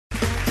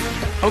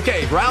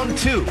Okay, round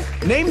two.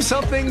 Name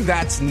something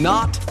that's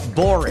not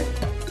boring.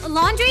 A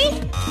laundry?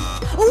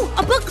 Ooh,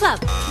 a book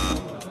club.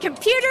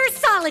 Computer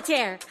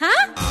solitaire,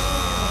 huh?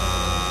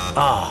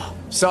 Ah,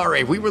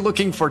 sorry, we were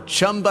looking for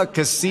Chumba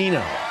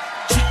Casino.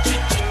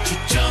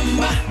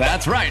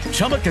 That's right,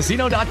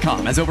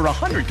 ChumbaCasino.com has over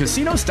 100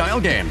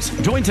 casino-style games.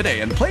 Join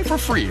today and play for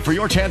free for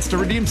your chance to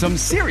redeem some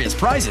serious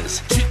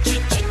prizes.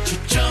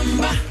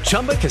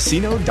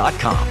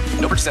 ChumbaCasino.com.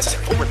 No purchase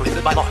necessary. Void where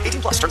prohibited by law.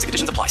 18 plus. Terms and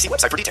conditions apply. See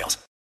website for details.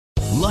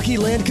 Lucky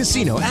Land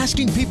Casino,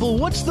 asking people,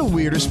 what's the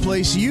weirdest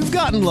place you've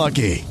gotten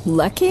lucky?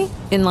 Lucky?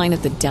 In line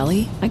at the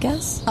deli, I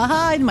guess?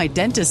 Aha, in my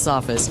dentist's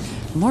office.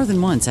 More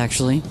than once,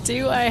 actually.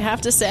 Do I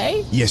have to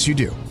say? Yes, you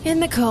do. In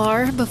the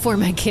car before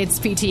my kids'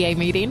 PTA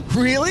meeting.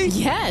 Really?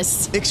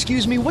 Yes.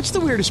 Excuse me, what's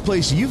the weirdest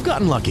place you've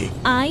gotten lucky?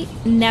 I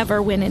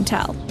never win and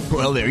tell.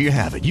 Well, there you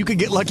have it. You can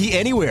get lucky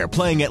anywhere,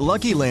 playing at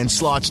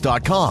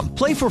LuckyLandSlots.com.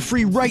 Play for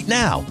free right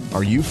now.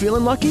 Are you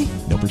feeling lucky?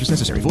 No purchase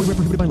necessary. Void where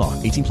prohibited by law.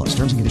 18 plus.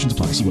 Terms and conditions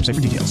apply. See website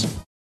for details.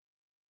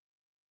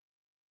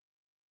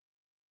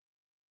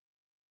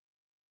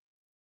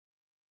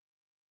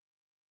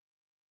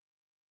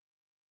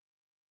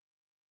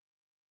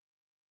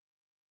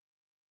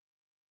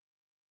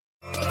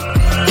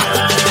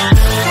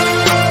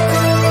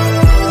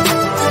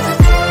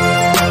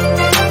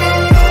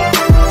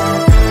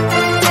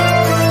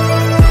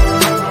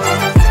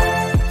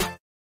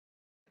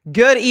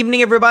 Good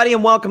evening, everybody,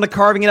 and welcome to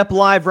Carving It Up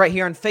Live right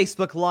here on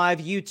Facebook Live,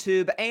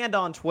 YouTube, and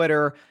on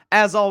Twitter.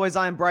 As always,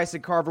 I'm Bryson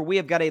Carver. We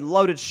have got a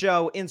loaded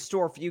show in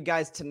store for you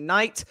guys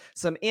tonight.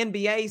 Some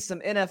NBA,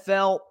 some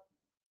NFL,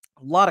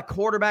 a lot of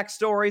quarterback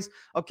stories.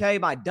 Okay,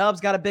 my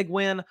Dubs got a big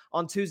win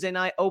on Tuesday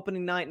night,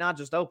 opening night, not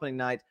just opening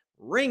night,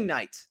 ring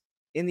night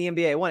in the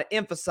NBA. I want to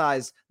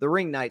emphasize the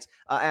ring night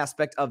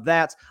aspect of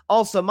that.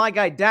 Also, my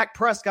guy Dak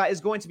Prescott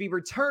is going to be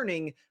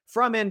returning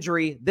from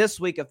injury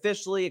this week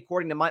officially.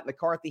 According to Mike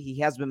McCarthy, he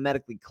has been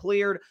medically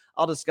cleared.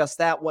 I'll discuss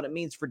that, what it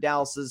means for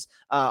Dallas's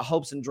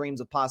hopes and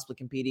dreams of possibly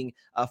competing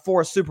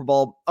for a Super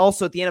Bowl.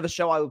 Also, at the end of the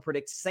show, I will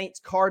predict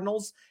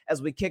Saints-Cardinals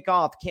as we kick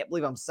off. Can't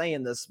believe I'm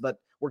saying this, but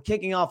we're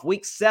kicking off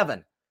Week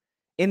 7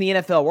 in the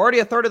NFL. We're already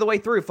a third of the way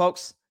through,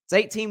 folks. It's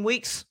 18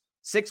 weeks.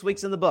 6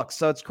 weeks in the books.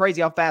 So it's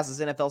crazy how fast this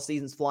NFL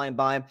season's flying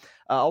by.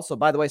 Also,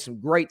 by the way, some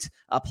great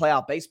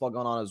playoff baseball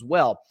going on as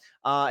well.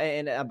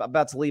 And I'm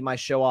about to leave my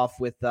show off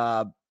with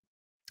the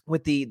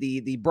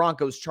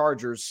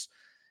Broncos-Chargers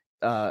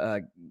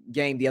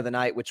game the other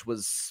night, which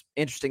was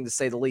interesting to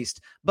say the least.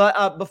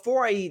 But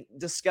before I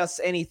discuss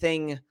any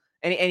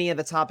of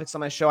the topics on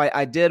my show,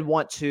 I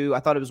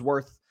thought it was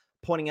worth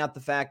pointing out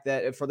the fact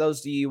that for those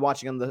of you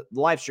watching on the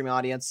live stream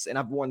audience, and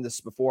I've worn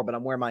this before, but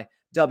I'm wearing my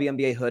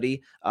WNBA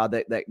hoodie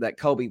that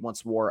Kobe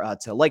once wore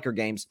to Laker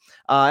games.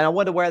 And I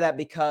wanted to wear that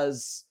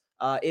because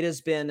it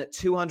has been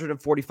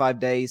 245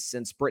 days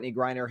since Brittany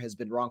Griner has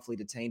been wrongfully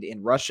detained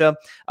in Russia.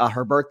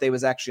 Her birthday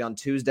was actually on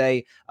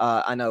Tuesday.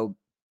 I know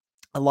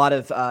a lot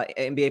of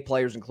NBA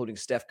players, including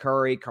Steph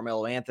Curry,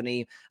 Carmelo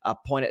Anthony,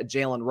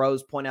 Jalen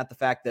Rose, point out the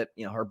fact that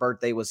her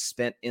birthday was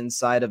spent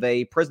inside of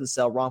a prison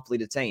cell, wrongfully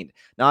detained.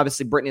 Now,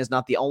 obviously, Brittany is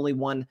not the only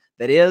one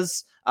that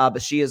is,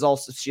 but she is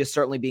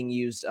certainly being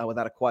used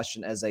without a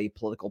question as a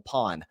political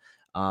pawn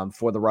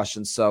for the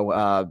Russians.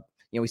 So,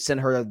 we send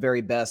her the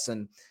very best,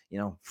 and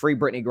free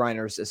Brittany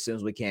Griner as soon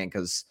as we can,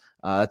 because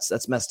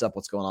that's messed up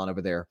what's going on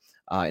over there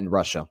in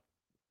Russia.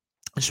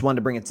 I just wanted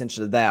to bring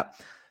attention to that.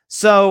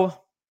 So,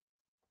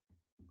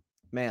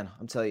 man,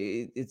 I'm telling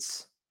you,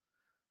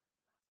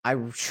 I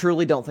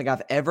truly don't think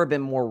I've ever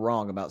been more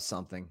wrong about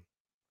something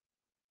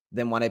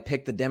than when I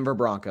picked the Denver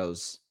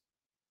Broncos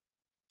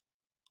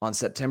on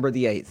September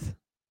the 8th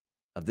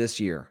of this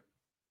year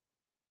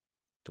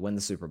to win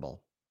the Super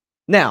Bowl.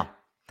 Now,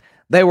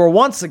 they were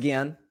once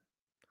again,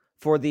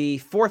 for the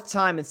fourth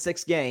time in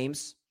 6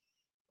 games,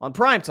 on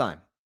primetime.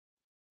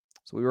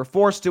 So we were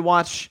forced to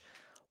watch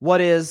what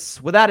is,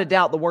 without a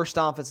doubt, the worst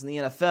offense in the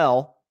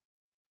NFL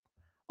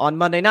on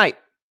Monday night,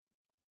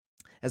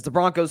 as the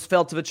Broncos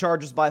fell to the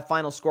Chargers by a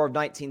final score of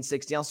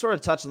 19-60. I'll sort of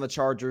touch on the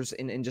Chargers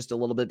in just a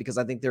little bit, because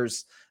I think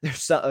there's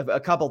a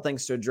couple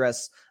things to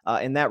address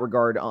in that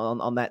regard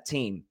on that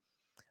team.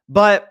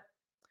 But,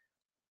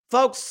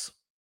 folks,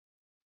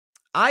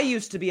 I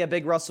used to be a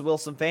big Russell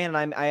Wilson fan,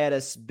 and I had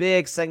a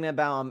big segment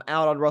about I'm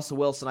out on Russell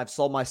Wilson. I've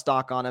sold my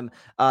stock on him,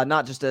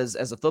 not just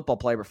as a football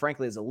player, but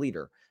frankly as a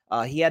leader.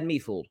 He had me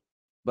fooled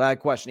by a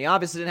question. He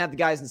obviously didn't have the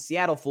guys in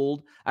Seattle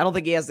fooled. I don't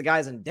think he has the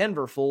guys in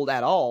Denver fooled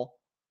at all.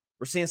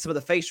 We're seeing some of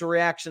the facial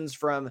reactions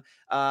from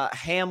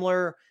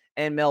Hamler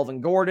and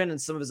Melvin Gordon and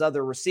some of his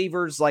other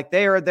receivers. Like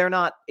they're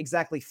not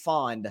exactly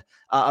fond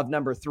of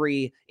number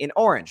 3 in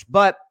orange.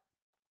 But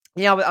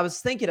I was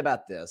thinking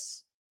about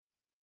this,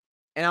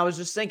 and I was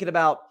just thinking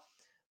about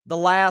the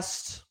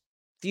last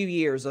few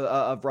years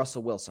of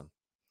Russell Wilson.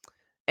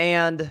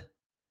 And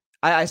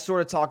I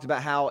sort of talked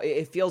about how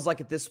it feels like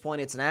at this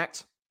point it's an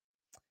act.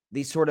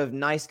 The sort of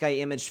nice guy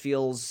image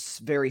feels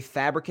very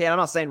fabricated. I'm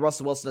not saying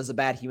Russell Wilson is a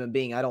bad human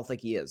being. I don't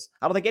think he is.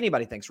 I don't think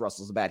anybody thinks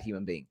Russell's a bad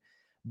human being.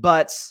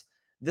 But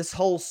this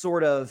whole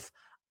sort of,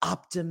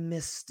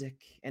 optimistic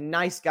and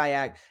nice guy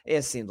act.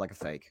 It seems like a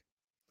fake.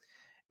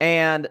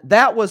 And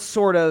that was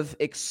sort of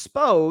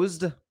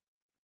exposed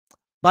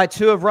by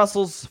two of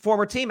Russell's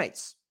former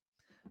teammates.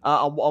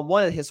 On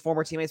one of his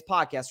former teammates'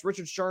 podcasts,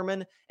 Richard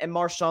Sherman and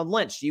Marshawn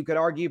Lynch. You could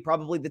argue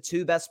probably the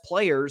two best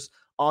players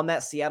on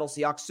that Seattle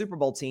Seahawks Super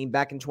Bowl team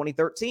back in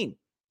 2013.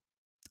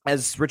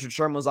 As Richard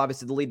Sherman was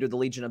obviously the leader of the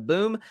Legion of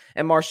Boom,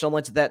 and Marshawn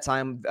Lynch at that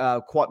time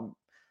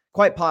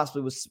quite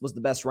possibly was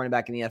the best running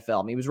back in the NFL.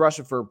 I mean, he was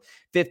rushing for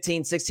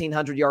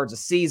 1,600 yards a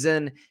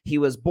season. He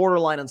was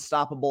borderline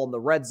unstoppable in the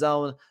red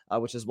zone,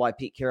 which is why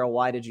Pete Carroll,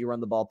 why did you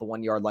run the ball at the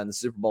 1 yard line in the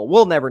Super Bowl?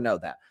 We'll never know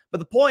that. But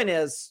the point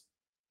is,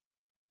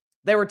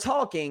 they were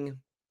talking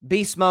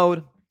Beast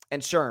Mode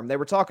and Sherm. They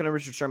were talking to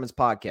Richard Sherman's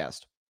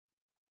podcast.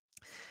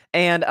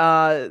 And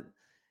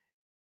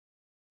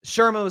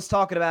Sherman was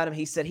talking about him.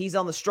 He said, he's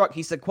on the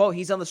he said, quote,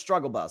 he's on the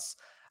struggle bus.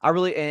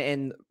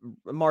 And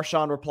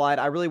Marshawn replied,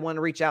 I really want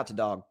to reach out to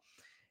Dog.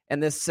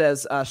 And this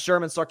says,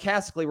 Sherman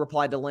sarcastically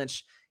replied to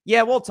Lynch,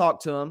 yeah, we'll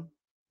talk to him.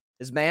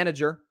 His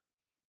manager,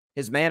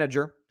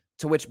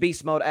 to which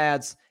Beast Mode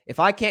adds, if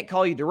I can't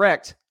call you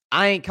direct,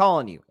 I ain't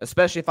calling you,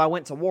 especially if I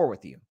went to war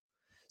with you.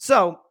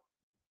 So,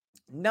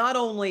 not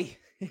only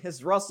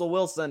is Russell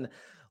Wilson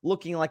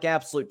looking like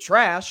absolute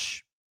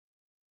trash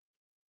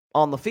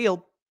on the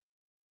field,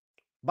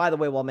 by the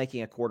way, while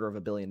making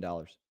 $250 million,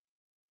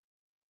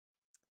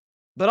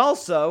 but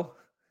also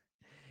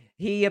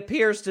he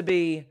appears to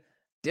be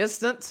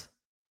distant,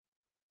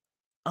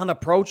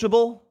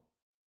 unapproachable,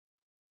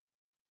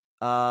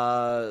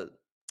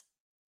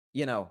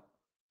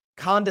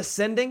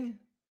 condescending.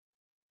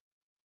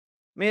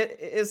 I mean,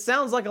 it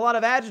sounds like a lot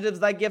of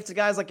adjectives that I give to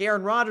guys like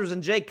Aaron Rodgers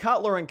and Jay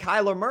Cutler and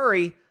Kyler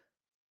Murray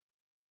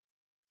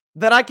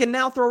that I can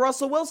now throw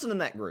Russell Wilson in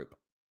that group.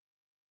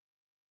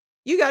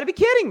 You got to be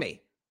kidding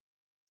me.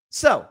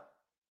 So,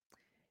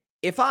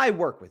 if I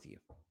work with you,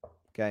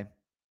 okay,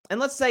 and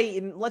let's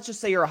just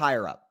say you're a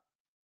higher up,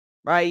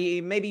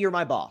 right? Maybe you're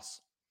my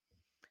boss,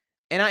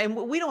 and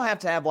we don't have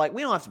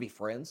to be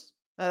friends.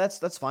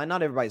 That's fine.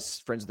 Not everybody's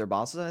friends with their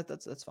bosses.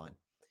 That's fine.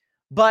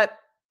 But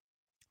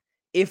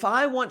if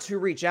I want to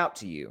reach out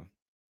to you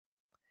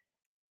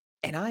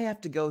and I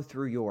have to go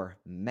through your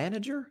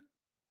manager,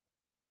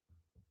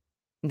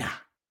 nah,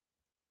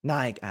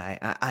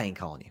 I ain't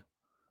calling you.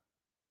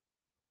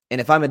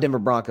 And if I'm a Denver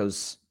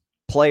Broncos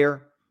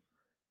player,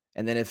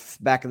 and then if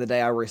back in the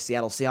day I were a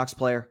Seattle Seahawks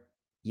player,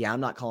 yeah,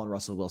 I'm not calling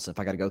Russell Wilson if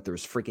I got to go through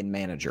his freaking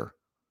manager.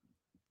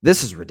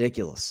 This is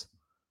ridiculous.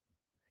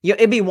 Yeah,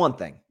 it'd be one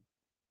thing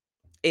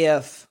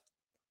if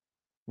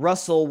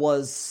Russell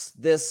was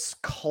this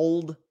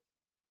cold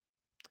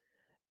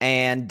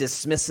and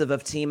dismissive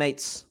of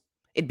teammates.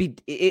 It'd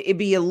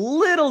be a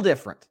little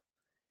different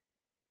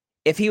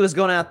if he was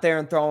going out there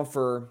and throwing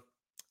for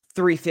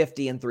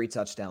 350 and 3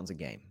 touchdowns a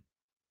game.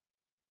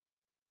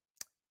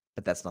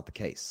 But that's not the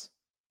case.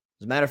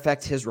 As a matter of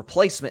fact, his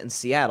replacement in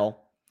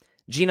Seattle,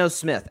 Geno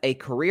Smith, a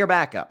career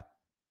backup,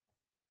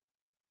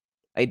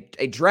 a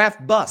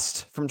draft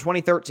bust from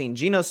 2013.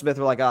 Geno Smith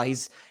were like,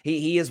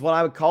 he is what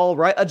I would call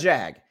a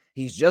jag.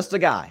 He's just a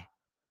guy.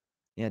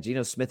 Yeah,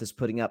 Geno Smith is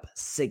putting up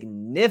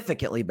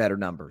significantly better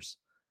numbers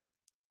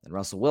than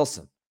Russell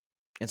Wilson.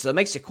 And so it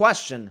makes you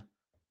question,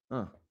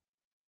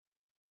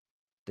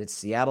 did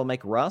Seattle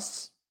make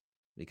Russ?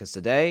 Because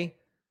today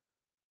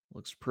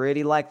looks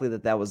pretty likely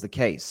that was the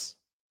case.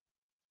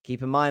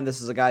 Keep in mind,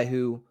 this is a guy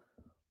who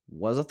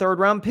was a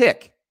third-round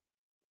pick.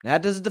 Now,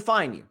 that doesn't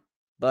define you,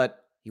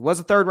 but he was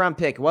a third-round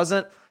pick. It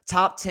wasn't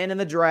top 10 in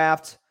the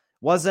draft.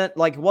 Wasn't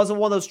one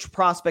of those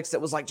prospects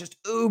that was like just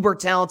uber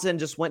talented and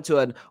just went to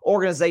an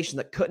organization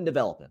that couldn't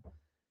develop him.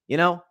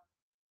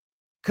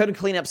 Couldn't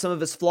clean up some of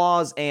his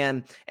flaws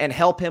and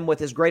help him with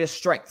his greatest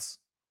strengths.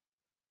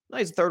 No,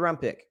 he's a third-round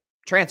pick.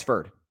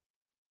 Transferred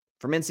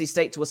from NC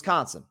State to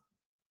Wisconsin.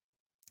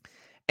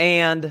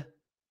 And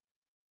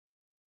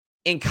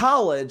in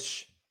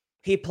college,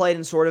 he played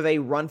in sort of a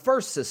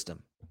run-first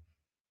system.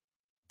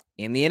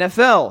 In the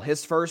NFL,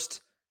 his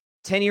first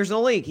 10 years in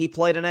the league, he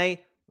played in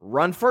a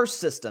run-first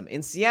system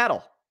in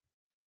Seattle.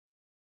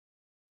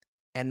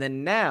 And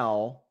then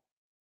now,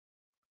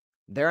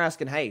 they're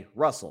asking, hey,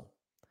 Russell,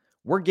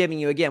 we're giving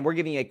you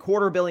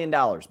 $250 million,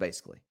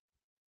 basically.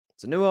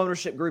 It's a new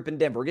ownership group in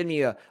Denver. We're giving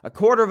you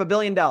 $250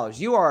 million.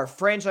 You are a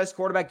franchise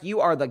quarterback. You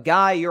are the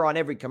guy. You're on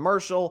every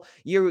commercial.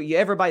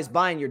 Everybody's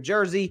buying your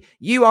jersey.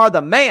 You are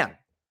the man.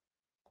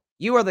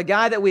 You are the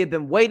guy that we have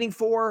been waiting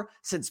for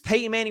since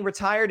Peyton Manning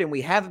retired, and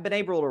we haven't been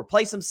able to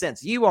replace him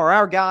since. You are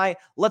our guy.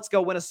 Let's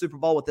go win a Super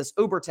Bowl with this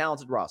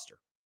uber-talented roster.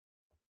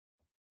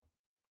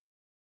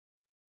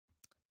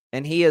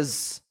 And he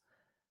has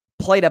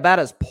played about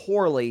as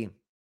poorly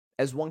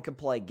as one could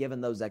play given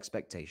those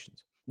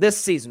expectations. This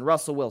season,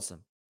 Russell Wilson,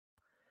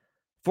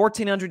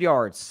 1,400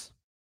 yards,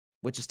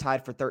 which is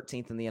tied for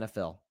 13th in the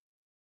NFL.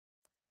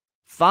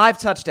 5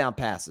 touchdown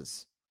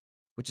passes,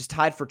 which is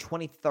tied for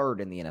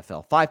 23rd in the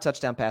NFL. 5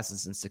 touchdown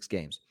passes in 6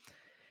 games.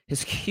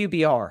 His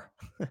QBR,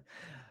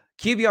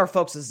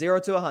 folks, is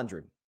 0 to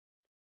 100.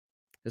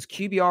 His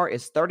QBR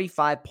is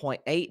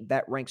 35.8.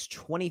 That ranks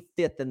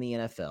 25th in the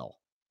NFL.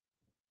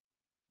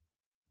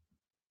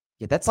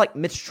 Yeah, that's like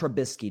Mitch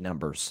Trubisky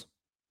numbers.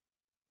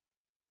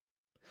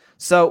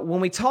 So when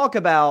we talk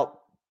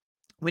about,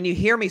 when you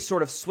hear me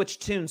sort of switch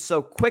tunes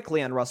so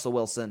quickly on Russell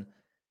Wilson,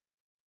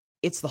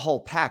 it's the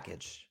whole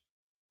package.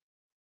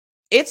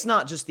 It's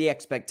not just the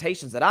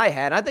expectations that I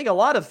had. I think a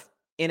lot of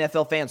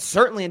NFL fans,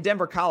 certainly in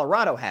Denver,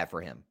 Colorado, have for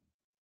him.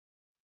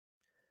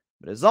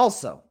 But it's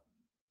also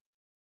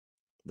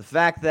the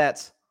fact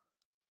that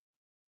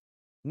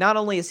not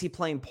only is he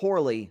playing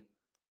poorly,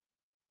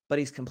 but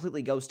he's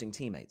completely ghosting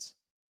teammates.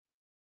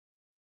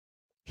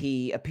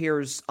 He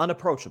appears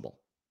unapproachable.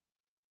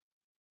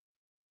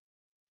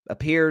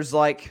 Appears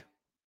like,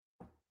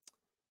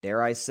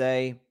 dare I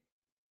say,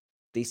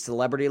 the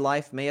celebrity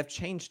life may have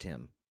changed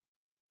him.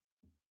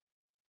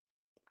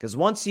 Because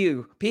once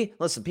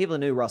listen, people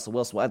knew Russell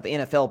Wilson. Well, the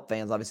NFL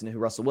fans obviously knew who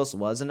Russell Wilson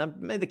was, and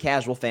maybe the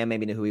casual fan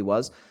maybe knew who he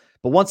was.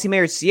 But once he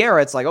married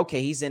Sierra, it's like,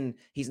 okay, he's in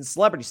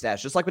celebrity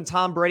status. Just like when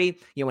Tom Brady,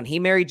 when he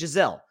married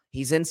Giselle,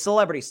 he's in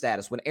celebrity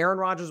status. When Aaron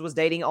Rodgers was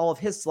dating all of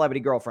his celebrity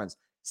girlfriends,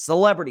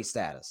 celebrity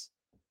status.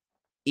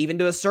 Even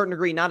to a certain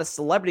degree, not a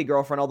celebrity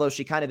girlfriend, although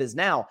she kind of is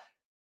now.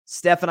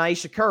 Steph and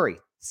Aisha Curry,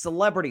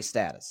 celebrity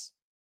status.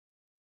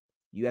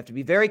 You have to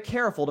be very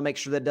careful to make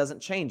sure that doesn't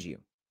change you.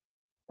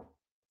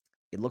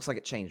 It looks like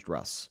it changed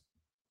Russ.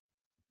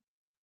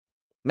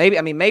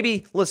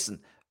 Maybe, listen,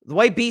 the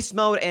way Beast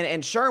Mode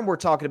and Sherm were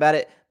talking about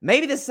it,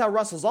 maybe this is how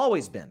Russell's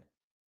always been.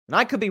 And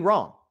I could be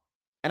wrong.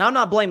 And I'm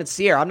not blaming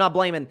Sierra. I'm not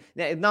blaming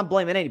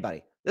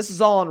anybody. This is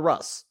all on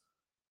Russ.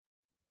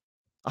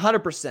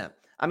 100%.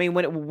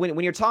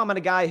 When you're talking about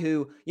a guy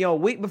who, a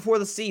week before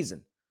the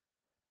season,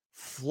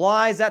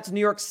 flies out to New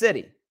York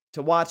City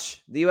to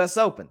watch the U.S.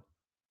 Open.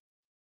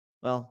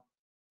 Well,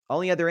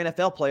 only other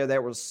NFL player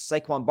there was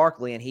Saquon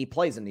Barkley, and he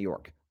plays in New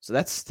York. So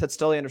that's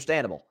totally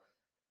understandable.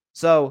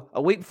 So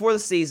a week before the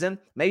season,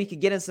 maybe he could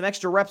get in some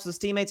extra reps with his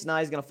teammates. Now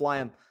he's going to fly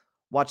him,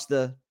 watch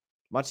the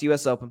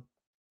U.S. Open.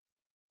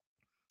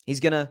 He's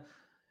going to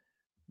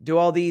do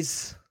all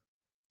these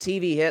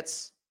TV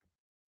hits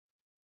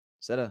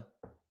instead of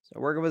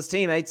working with his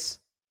teammates.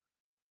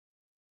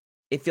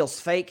 It feels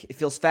fake. It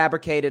feels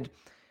fabricated.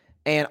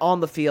 And on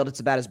the field, it's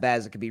about as bad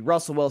as it could be.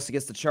 Russell Wilson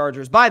against the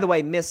Chargers. By the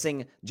way,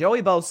 missing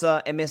Joey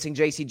Bosa and missing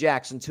J.C.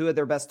 Jackson, two of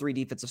their best three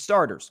defensive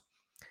starters.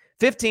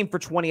 15 for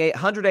 28,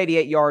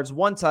 188 yards,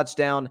 one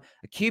touchdown,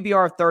 a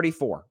QBR of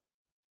 34.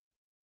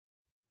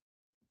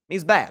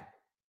 He's bad.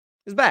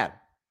 He's bad.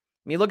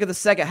 You look at the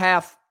second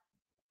half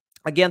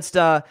against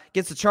the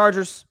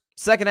Chargers.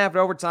 Second half at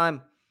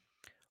overtime,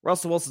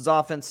 Russell Wilson's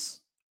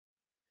offense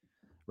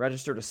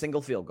registered a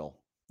single field goal.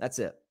 That's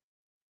it.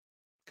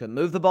 Couldn't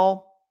move the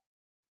ball.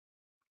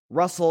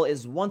 Russell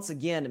is once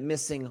again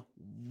missing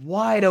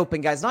wide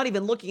open guys, not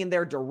even looking in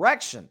their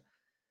direction.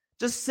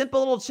 Just simple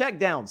little check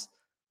downs.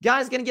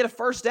 Guy's going to get a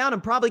first down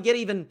and probably get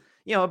even,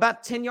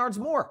 about 10 yards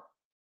more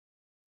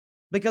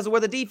because of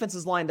where the defense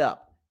is lined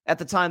up at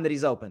the time that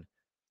he's open.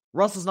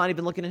 Russell's not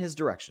even looking in his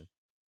direction.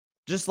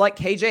 Just like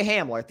KJ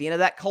Hamler at the end of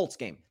that Colts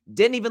game.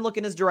 Didn't even look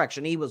in his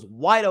direction. He was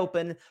wide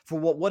open for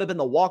what would have been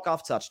the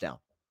walk-off touchdown.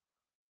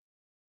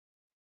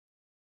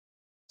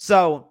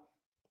 So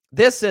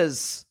this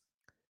is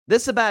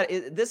about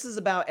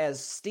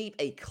as steep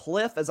a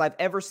cliff as I've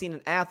ever seen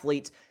an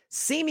athlete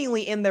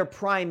seemingly in their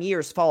prime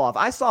years fall off.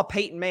 I saw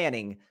Peyton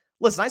Manning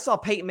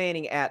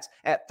at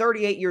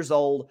 38 years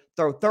old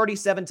throw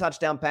 37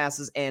 touchdown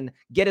passes and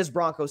get his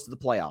Broncos to the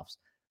playoffs.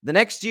 The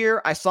next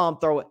year, I saw him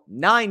throw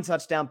 9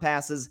 touchdown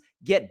passes,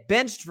 get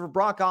benched for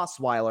Brock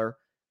Osweiler,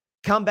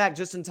 come back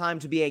just in time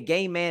to be a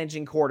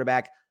game-managing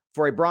quarterback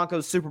for a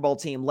Broncos Super Bowl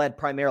team led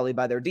primarily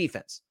by their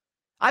defense.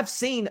 I've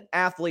seen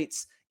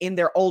athletes in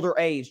their older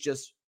age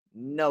just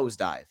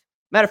nosedive.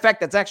 Matter of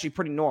fact, that's actually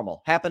pretty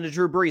normal. Happened to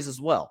Drew Brees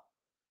as well.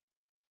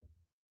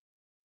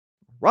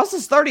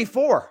 Russell's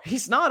 34.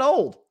 He's not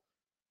old.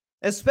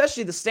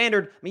 Especially the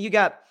standard. You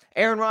got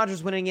Aaron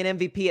Rodgers winning an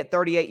MVP at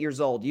 38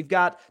 years old. You've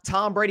got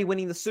Tom Brady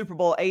winning the Super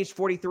Bowl at age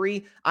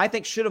 43. I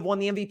think should have won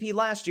the MVP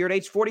last year at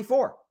age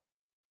 44.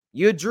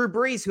 You had Drew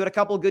Brees, who had a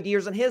couple of good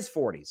years in his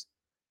 40s.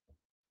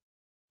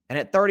 And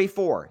at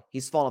 34,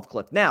 he's fallen off the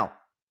cliff. Now,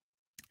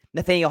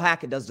 Nathaniel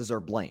Hackett does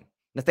deserve blame.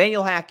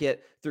 Nathaniel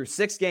Hackett, through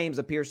 6 games,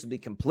 appears to be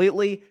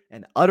completely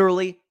and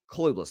utterly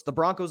clueless. The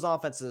Broncos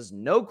offense has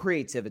no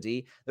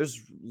creativity.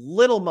 There's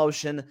little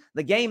motion.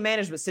 The game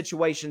management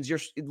situations,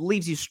 it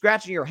leaves you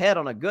scratching your head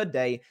on a good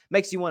day,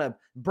 makes you want to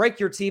break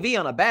your TV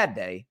on a bad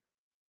day.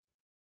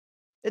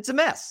 It's a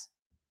mess.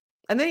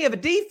 And then you have a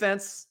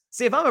defense.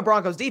 See, if I'm a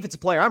Broncos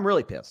defensive player, I'm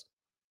really pissed.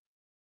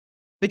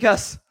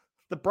 Because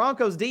the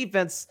Broncos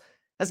defense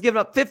has given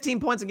up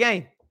 15 points a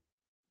game.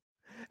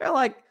 They're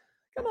like,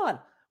 come on.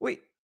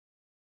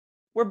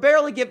 We're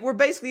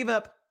basically giving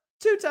up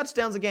 2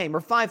 touchdowns a game or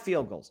 5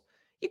 field goals.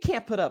 You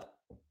can't put up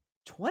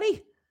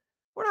 20.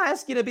 We're not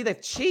asking you to be the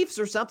Chiefs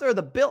or something or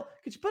the Bill.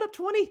 Could you put up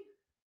 20?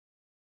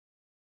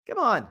 Come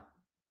on.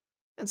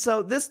 And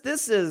so this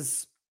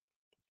is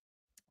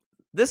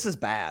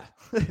bad.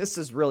 This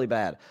is really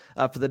bad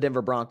for the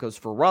Denver Broncos,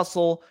 for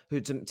Russell,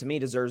 who to me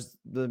deserves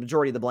the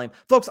majority of the blame.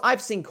 Folks,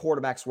 I've seen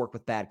quarterbacks work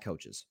with bad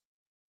coaches.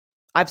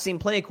 I've seen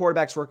plenty of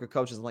quarterbacks work with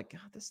coaches. I'm like,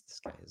 God, this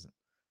guy isn't.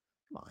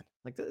 Come on,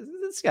 like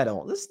this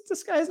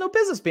guy has no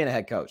business being a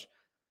head coach.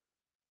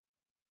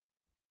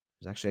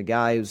 There's actually a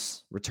guy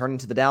who's returning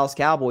to the Dallas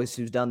Cowboys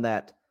who's done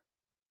that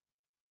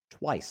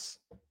twice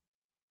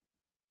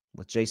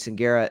with Jason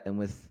Garrett and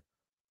with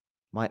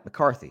Mike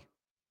McCarthy.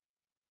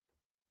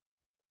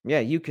 Yeah,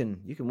 you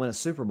can win a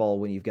Super Bowl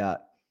when you've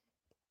got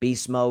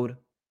beast mode,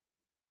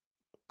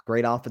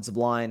 great offensive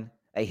line,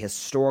 a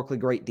historically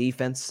great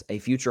defense, a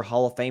future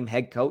Hall of Fame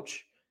head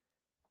coach.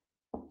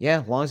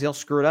 Yeah, as long as you don't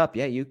screw it up,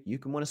 yeah, you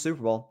can win a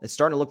Super Bowl. It's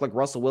starting to look like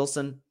Russell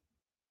Wilson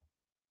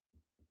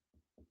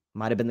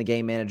might have been the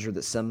game manager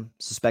that some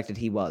suspected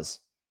he was.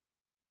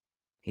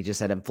 He just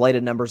had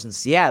inflated numbers in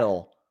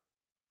Seattle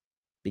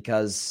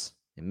because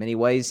in many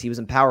ways he was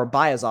empowered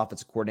by his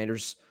offensive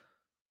coordinators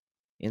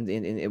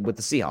with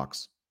the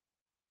Seahawks.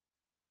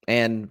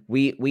 And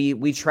we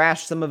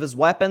trashed some of his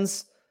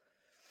weapons.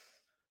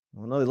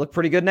 Well, no, they look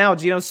pretty good now.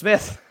 Geno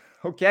Smith.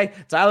 Okay.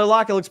 Tyler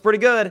Lockett looks pretty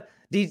good.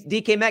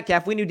 DK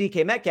Metcalf, we knew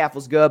DK Metcalf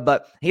was good,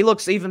 but he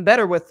looks even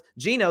better with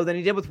Geno than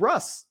he did with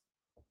Russ.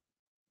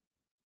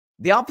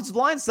 The offensive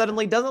line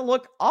suddenly doesn't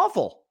look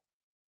awful.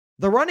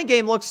 The running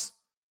game looks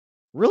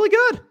really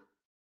good.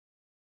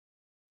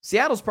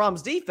 Seattle's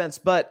problem's defense,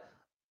 but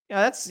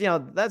that's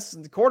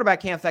the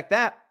quarterback can't affect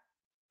that.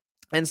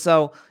 And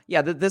so,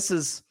 yeah, this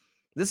is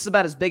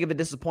about as big of a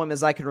disappointment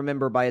as I can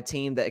remember by a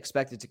team that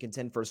expected to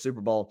contend for a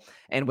Super Bowl.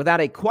 And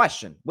without a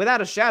question,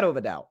 without a shadow of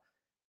a doubt,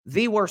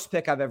 the worst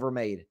pick I've ever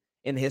made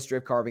in the history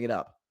of carving it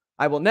up.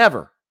 I will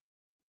never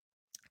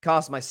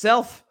cost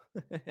myself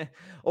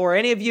or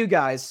any of you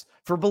guys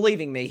for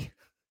believing me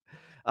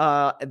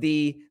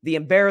the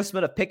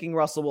embarrassment of picking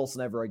Russell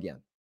Wilson ever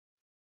again.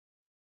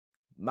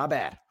 My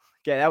bad.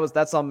 Okay,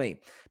 that's on me.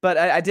 But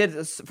I did,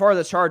 as far as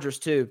the Chargers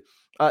too,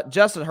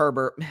 Justin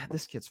Herbert, man,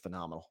 this kid's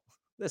phenomenal.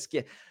 This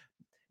kid,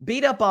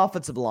 beat up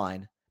offensive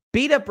line,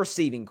 beat up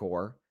receiving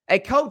core, a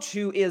coach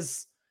who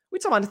is, we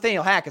talk about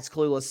Nathaniel Hackett's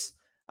clueless.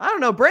 I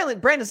don't know.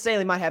 Brandon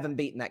Staley might have him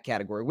beat in that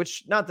category,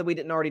 which not that we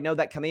didn't already know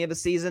that coming into the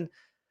season,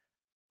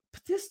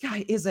 but this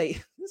guy is a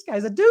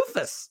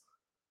doofus.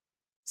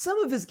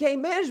 Some of his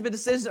game management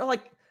decisions are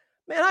like,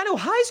 man, I know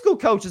high school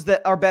coaches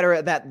that are better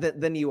at that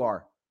than you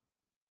are.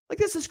 Like,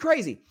 this is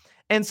crazy.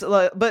 And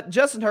so, but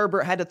Justin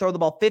Herbert had to throw the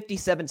ball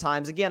 57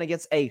 times again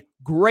against a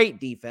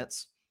great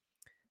defense.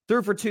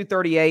 Threw for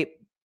 238.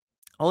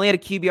 Only had a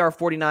QBR of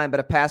 49, but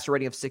a passer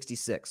rating of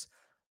 66.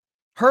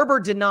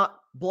 Herbert did not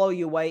blow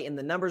you away in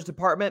the numbers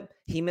department.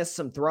 He missed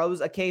some throws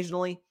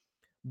occasionally.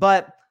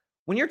 But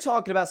when you're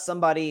talking about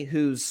somebody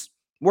who's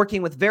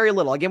working with very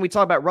little, again, we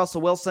talk about Russell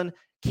Wilson,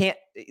 it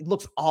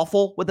looks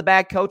awful with a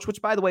bad coach,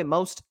 which, by the way,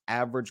 most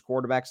average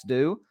quarterbacks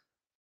do.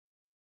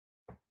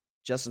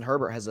 Justin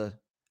Herbert has a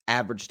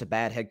average to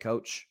bad head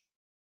coach.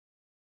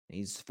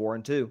 He's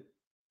 4-2.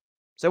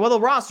 So, well,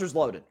 the roster's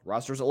loaded.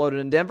 Roster's loaded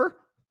in Denver.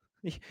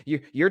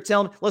 You're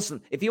telling me,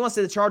 listen, if you want to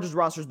say the Chargers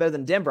roster is better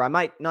than Denver, I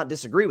might not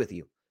disagree with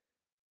you.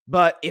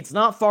 But it's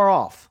not far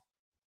off.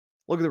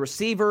 Look at the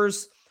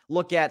receivers.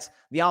 Look at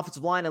the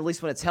offensive line, at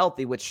least when it's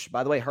healthy, which,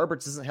 by the way,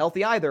 Herbert's isn't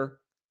healthy either.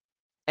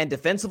 And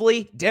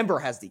defensively, Denver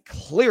has the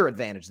clear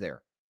advantage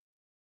there,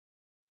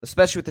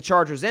 especially with the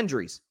Chargers'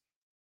 injuries.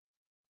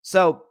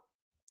 So,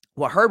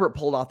 what Herbert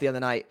pulled off the other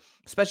night,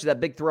 especially that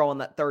big throw on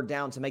that third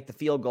down to make the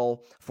field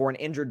goal for an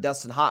injured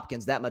Dustin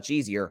Hopkins that much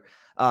easier.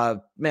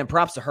 Man,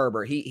 props to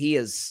Herbert. He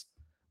is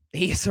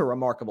a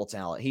remarkable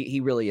talent.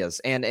 He really is.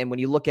 And when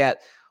you look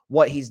at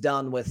what he's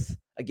done with,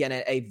 again,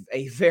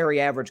 a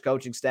very average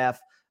coaching staff,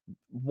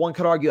 one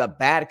could argue a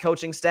bad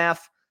coaching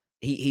staff,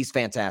 he's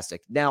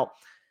fantastic. Now,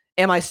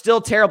 am I still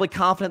terribly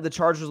confident the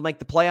Chargers will make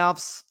the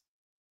playoffs?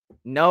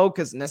 No,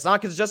 because that's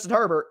not because Justin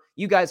Herbert.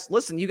 You guys,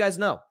 listen, you guys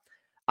know.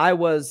 I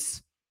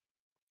was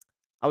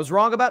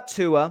wrong about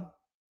Tua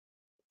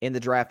in the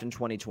draft in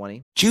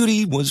 2020.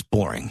 Judy was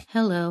boring.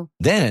 Hello.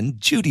 Then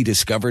Judy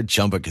discovered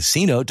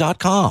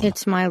ChumbaCasino.com.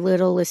 It's my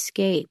little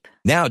escape.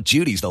 Now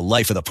Judy's the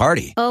life of the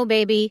party. Oh,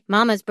 baby,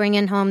 mama's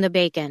bringing home the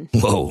bacon.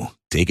 Whoa,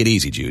 take it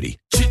easy, Judy.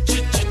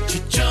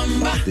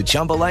 The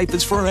Chumba life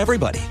is for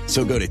everybody.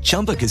 So go to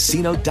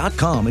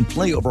ChumbaCasino.com and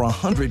play over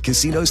 100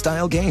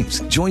 casino-style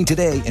games. Join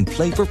today and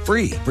play for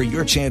free for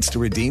your chance to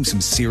redeem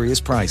some serious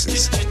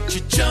prizes.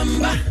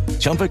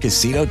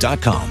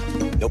 ChumbaCasino.com.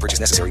 No purchase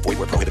necessary. Void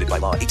where prohibited by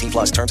law. 18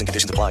 plus terms and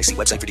conditions apply. See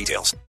website for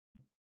details.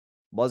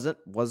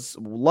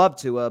 Loved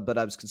to, but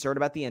I was concerned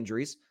about the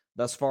injuries.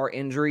 Thus far,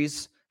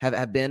 injuries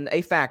have been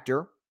a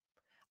factor.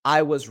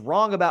 I was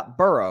wrong about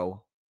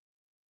Burrow,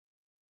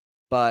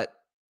 but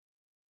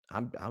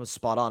I was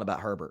spot on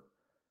about Herbert.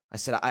 I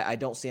said, I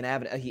don't see an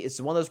avenue.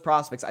 It's one of those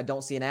prospects. I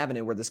don't see an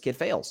avenue where this kid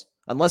fails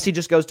unless he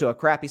just goes to a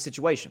crappy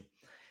situation.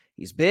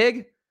 He's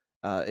big.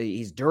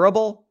 He's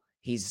durable.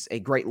 He's a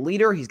great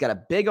leader. He's got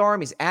a big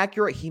arm. He's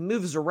accurate. He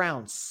moves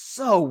around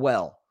so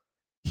well.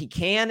 He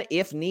can,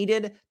 if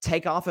needed,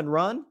 take off and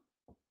run.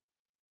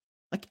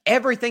 Like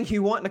everything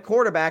you want in a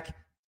quarterback,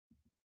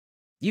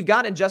 you've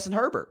got in Justin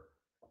Herbert.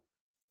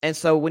 And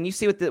so when you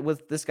see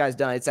what this guy's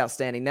done, it's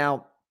outstanding.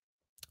 Now,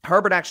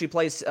 Herbert actually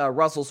plays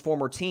Russell's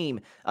former team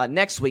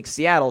next week,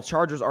 Seattle.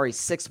 Chargers are a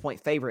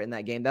 6-point favorite in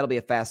that game. That'll be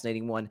a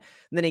fascinating one.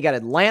 And then you got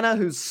Atlanta,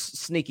 who's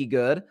sneaky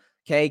good.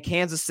 Okay,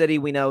 Kansas City,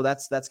 we know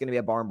that's going to be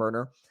a barn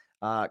burner.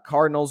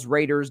 Cardinals,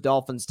 Raiders,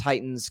 Dolphins,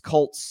 Titans,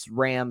 Colts,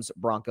 Rams,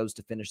 Broncos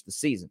to finish the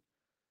season.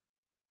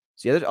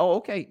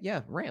 So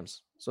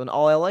Rams. So an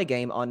all-LA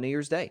game on New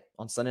Year's Day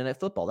on Sunday Night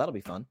Football. That'll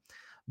be fun.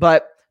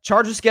 But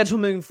Chargers schedule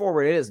moving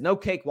forward, it is no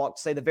cakewalk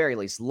to say the very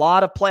least. A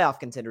lot of playoff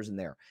contenders in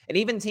there. And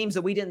even teams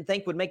that we didn't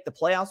think would make the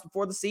playoffs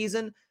before the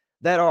season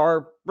that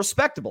are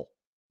respectable,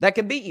 that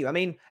can beat you. I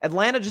mean,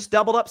 Atlanta just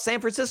doubled up San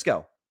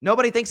Francisco.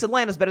 Nobody thinks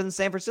Atlanta's better than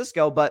San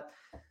Francisco, but,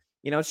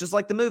 it's just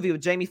like the movie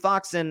with Jamie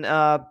Foxx and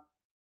Al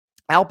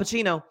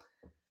Pacino.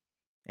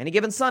 Any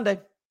given Sunday.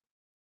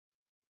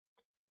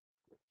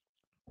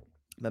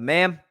 But,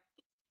 man,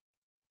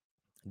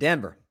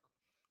 Denver.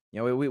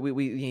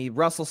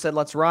 Russell said,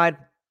 let's ride.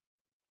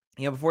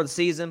 Before the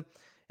season,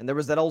 and there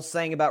was that old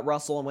saying about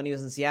Russell, and when he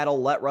was in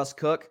Seattle, let Russ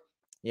cook.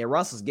 Yeah,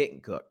 Russ is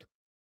getting cooked.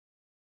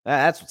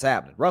 That's what's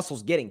happening.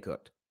 Russell's getting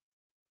cooked.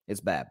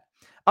 It's bad.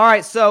 All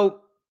right,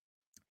 so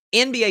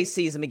NBA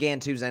season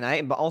began Tuesday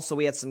night, but also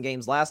we had some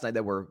games last night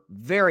that were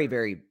very,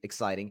 very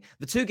exciting.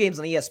 The two games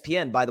on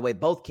ESPN, by the way,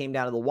 both came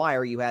down to the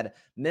wire. You had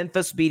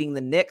Memphis beating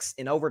the Knicks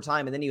in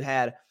overtime, and then you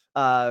had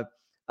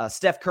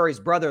Steph Curry's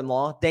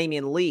brother-in-law,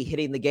 Damian Lee,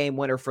 hitting the game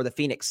winner for the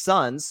Phoenix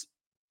Suns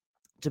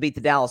to beat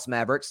the Dallas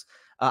Mavericks.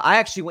 I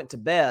actually went to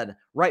bed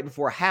right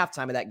before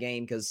halftime of that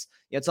game because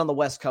it's on the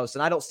West Coast,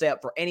 and I don't stay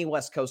up for any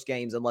West Coast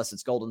games unless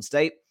it's Golden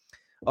State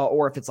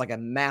or if it's like a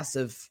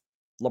massive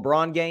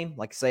LeBron game,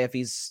 like say if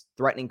he's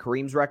threatening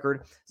Kareem's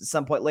record at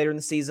some point later in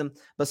the season.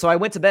 But so I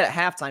went to bed at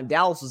halftime.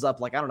 Dallas was up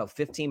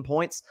 15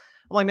 points.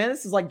 I'm like, man,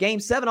 this is like Game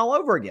 7 all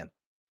over again.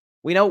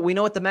 We know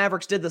what the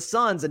Mavericks did the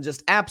Suns and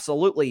just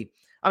absolutely,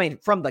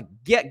 from the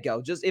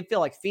get-go, just it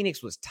felt like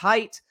Phoenix was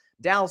tight.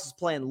 Dallas is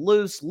playing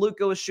loose.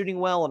 Luka was shooting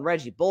well, and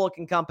Reggie Bullock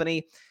and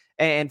company.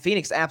 And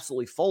Phoenix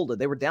absolutely folded.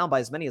 They were down by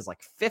as many as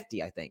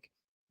 50, I think.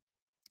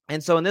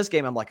 And so in this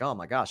game, I'm like, oh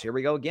my gosh, here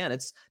we go again.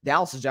 It's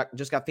Dallas has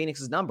just got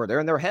Phoenix's number. They're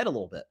in their head a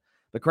little bit.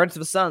 But credit to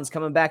the Suns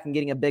coming back and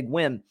getting a big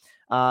win.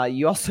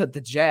 You also had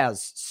the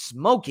Jazz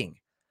smoking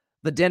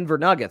the Denver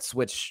Nuggets,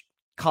 which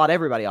caught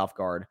everybody off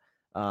guard.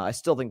 I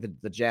still think that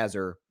the Jazz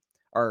are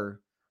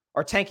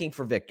tanking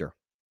for Victor.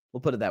 We'll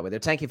put it that way. They're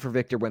tanking for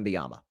Victor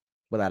Wembanyama,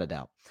 without a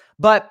doubt.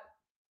 But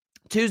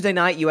Tuesday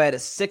night, you had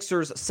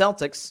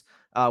Sixers-Celtics,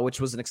 which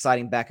was an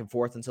exciting back and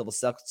forth until the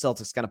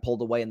Celtics kind of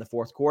pulled away in the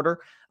fourth quarter.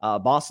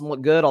 Boston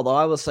looked good, although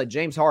I will say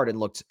James Harden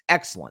looked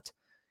excellent.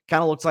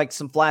 Kind of looks like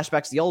some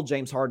flashbacks to the old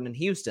James Harden in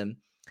Houston.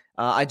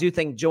 I do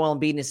think Joel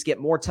Embiid needs to get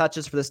more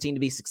touches for this team to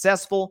be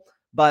successful,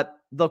 but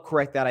they'll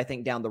correct that, I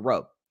think, down the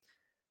road.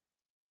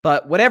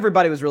 But what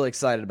everybody was really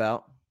excited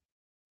about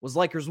was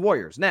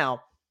Lakers-Warriors.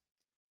 Now,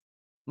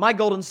 my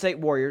Golden State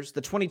Warriors,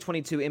 the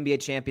 2022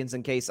 NBA champions,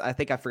 in case I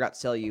think I forgot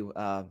to tell you,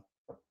 I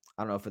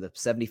don't know, for the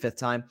 75th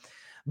time.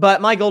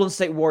 But my Golden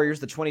State Warriors,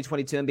 the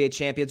 2022 NBA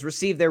champions,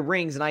 received their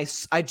rings, and I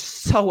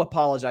so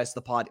apologize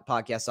to the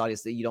podcast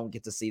audience that you don't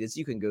get to see this.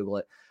 You can Google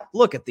it.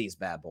 Look at these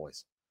bad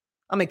boys.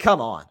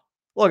 Come on.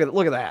 Look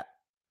at that.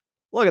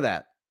 Look at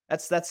that.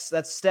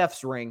 That's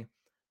Steph's ring.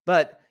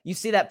 But you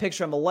see that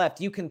picture on the left.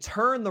 You can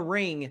turn the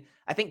ring,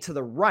 I think, to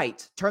the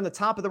right. Turn the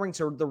top of the ring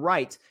to the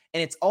right,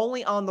 and it's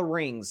only on the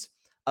rings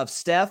of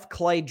Steph,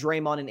 Clay,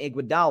 Draymond, and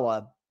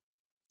Iguodala.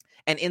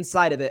 And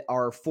inside of it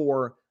are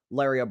 4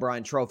 Larry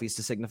O'Brien trophies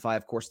to signify,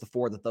 of course, the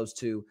 4 that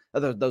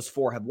those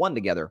 4 have won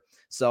together.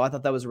 So I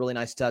thought that was a really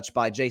nice touch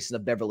by Jason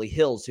of Beverly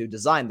Hills, who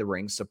designed the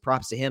rings. So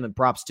props to him and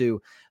props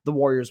to the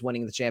Warriors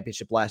winning the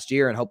championship last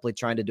year and hopefully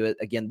trying to do it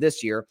again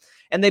this year.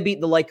 And they beat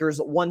the Lakers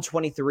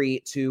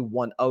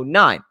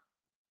 123-109.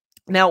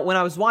 Now, when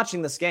I was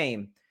watching this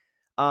game,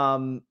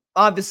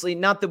 obviously,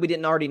 not that we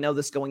didn't already know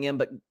this going in,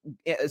 but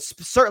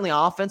certainly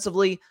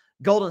offensively,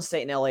 Golden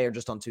State and LA are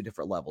just on 2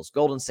 different levels.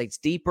 Golden State's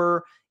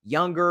deeper,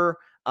 younger.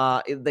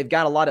 They've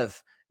got a lot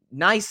of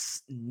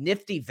nice,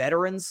 nifty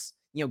veterans.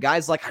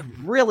 Guys I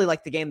really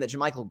like the game that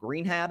JaMychal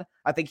Green had.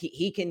 I think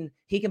he can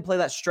play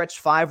that stretch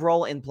 5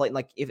 role and play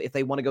if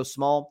they want to go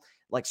small,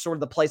 sort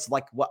of the place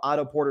what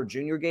Otto Porter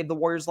Jr. gave the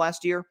Warriors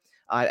last year.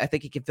 I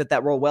think he can fit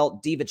that role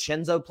well.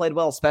 DiVincenzo played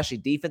well, especially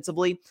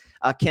defensively.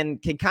 Can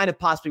kind of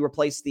possibly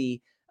replace the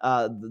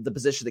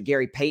position that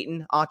Gary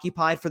Payton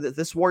occupied for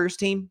this Warriors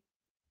team.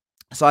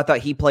 So I thought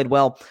he played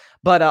well.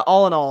 But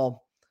all in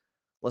all,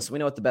 listen, we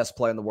know what the best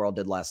player in the world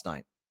did last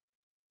night.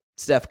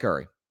 Steph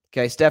Curry.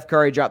 Okay, Steph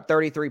Curry dropped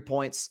 33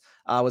 points.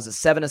 Was it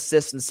 7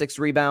 assists and 6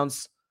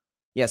 rebounds?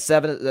 Yeah,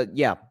 7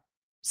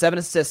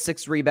 assists,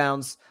 6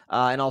 rebounds,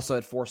 and also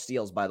had 4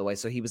 steals, by the way.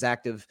 So he was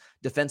active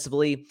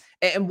defensively.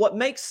 And what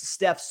makes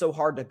Steph so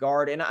hard to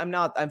guard, and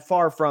I'm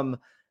far from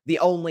the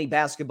only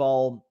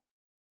basketball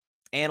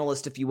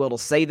analyst, if you will, to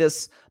say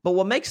this, but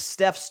what makes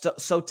Steph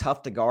so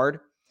tough to guard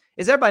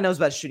is everybody knows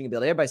about his shooting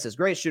ability. Everybody says,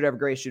 greatest shooter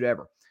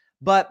ever.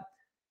 But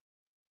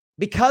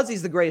because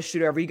he's the greatest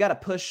shooter ever, you got to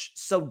push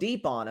so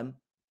deep on him,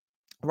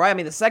 right?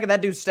 The second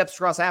that dude steps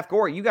across half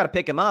court, you got to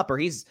pick him up, or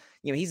he's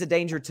a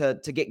danger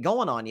to get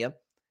going on you.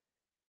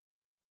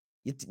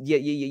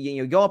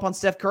 You go up on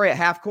Steph Curry at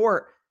half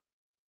court,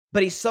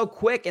 but he's so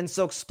quick and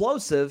so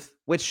explosive,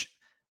 which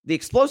the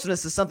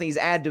explosiveness is something he's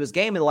added to his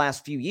game in the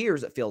last few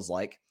years, it feels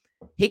like.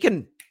 He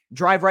can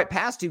drive right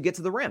past you, get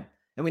to the rim.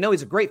 And we know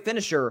he's a great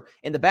finisher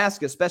in the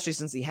basket, especially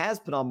since he has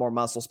put on more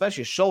muscle,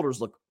 especially his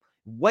shoulders look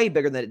way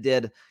bigger than it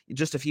did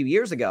just a few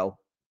years ago.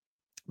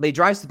 But he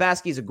drives the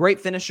basket. He's a great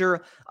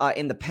finisher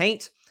in the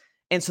paint.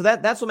 And so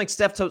that's what makes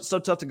Steph so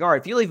tough to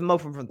guard. If you leave him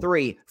open from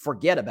three,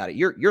 forget about it.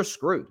 You're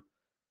screwed.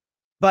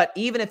 But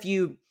even if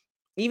you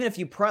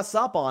press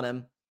up on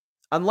him,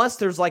 unless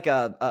there's like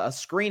a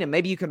screen and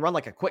maybe you can run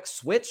like a quick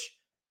switch,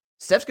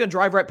 Steph's going to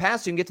drive right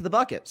past you and get to the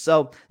bucket.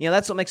 So,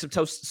 that's what makes him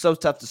so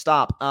tough to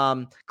stop.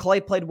 Clay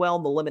played well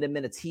in the limited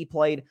minutes he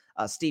played.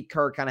 Steve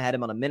Kerr kind of had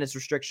him on a minutes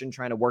restriction,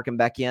 trying to work him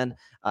back in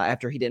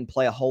after he didn't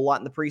play a whole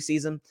lot in the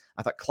preseason.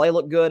 I thought Clay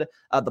looked good.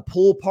 The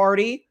pool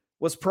party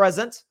was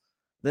present.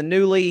 The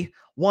newly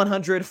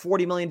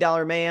 $140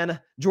 million man,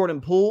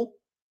 Jordan Poole.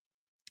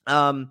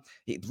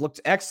 He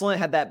looked excellent,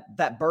 had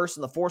that burst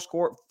in the first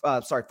quarter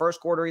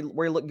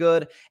where he looked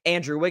good.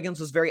 Andrew Wiggins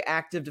was very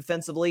active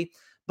defensively.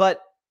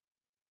 But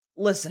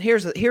listen,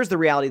 here's the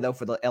reality, though,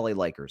 for the LA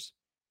Lakers.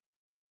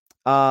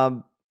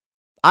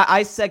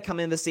 I said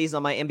coming into the season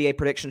on my NBA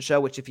prediction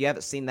show, which if you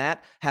haven't seen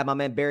that, have my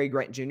man Barry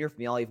Grant Jr. from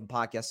the All Even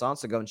podcast on,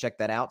 so go and check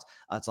that out.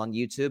 It's on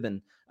YouTube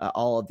and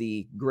all of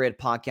the Grid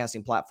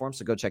podcasting platforms,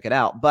 so go check it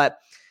out. But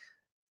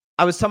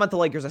I was talking about the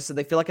Lakers. I said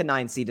they feel like a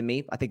 9 seed to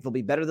me. I think they'll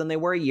be better than they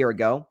were a year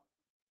ago.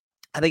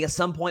 I think at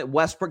some point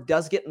Westbrook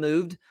does get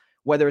moved,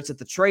 whether it's at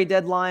the trade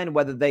deadline,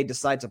 whether they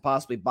decide to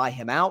possibly buy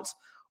him out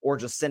or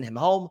just send him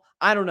home.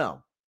 I don't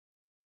know.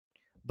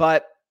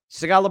 But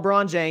still got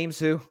LeBron James,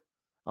 who, I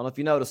don't know if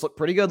you noticed, looked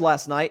pretty good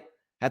last night,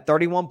 had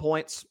 31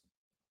 points.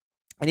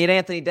 And you had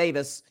Anthony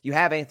Davis. You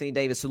have Anthony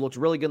Davis, who looked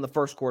really good in the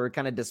first quarter,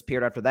 kind of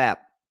disappeared after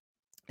that.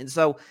 And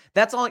so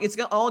that's all. It's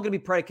all going to be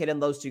predicated on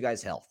those two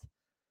guys' health.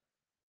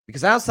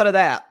 Because outside of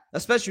that,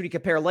 especially when you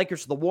compare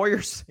Lakers to the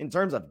Warriors in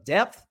terms of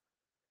depth,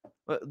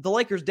 the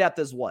Lakers' depth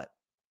is what?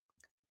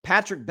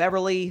 Patrick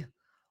Beverley,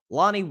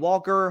 Lonnie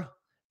Walker,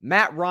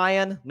 Matt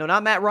Ryan. No,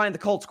 not Matt Ryan, the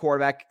Colts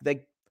quarterback.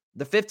 The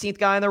 15th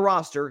guy on their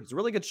roster. He's a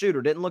really good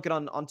shooter. Didn't look it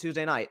on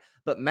Tuesday night.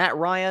 But Matt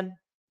Ryan.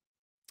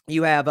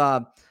 You have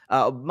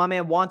my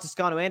man Juan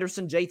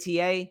Toscano-Anderson,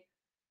 JTA.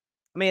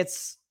 I mean,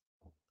 it's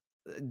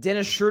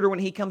Dennis Schroeder when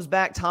he comes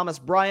back. Thomas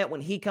Bryant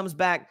when he comes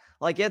back.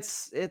 Like,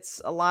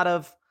 it's a lot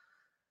of,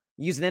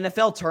 use an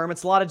NFL term,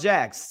 it's a lot of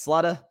jacks. It's a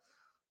lot of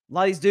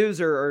these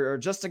dudes are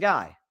just a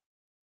guy.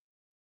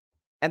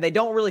 And they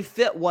don't really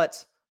fit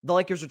what the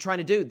Lakers are trying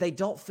to do. They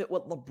don't fit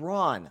what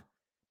LeBron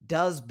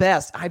does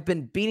best. I've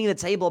been beating the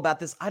table about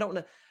this. I don't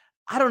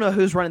know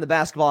who's running the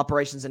basketball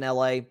operations in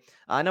LA.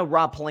 I know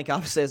Rob Pelinka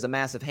obviously has a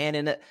massive hand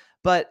in it,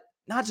 but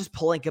not just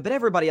Pelinka, but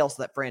everybody else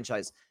in that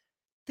franchise.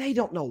 They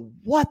don't know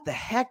what the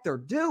heck they're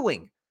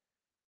doing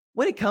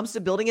when it comes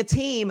to building a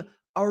team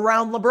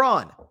around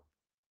LeBron.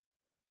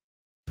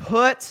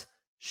 Put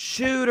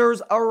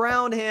shooters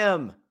around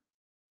him.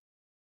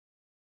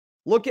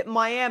 Look at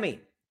Miami.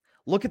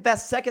 Look at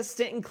that second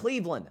stint in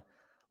Cleveland.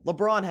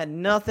 LeBron had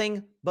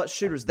nothing but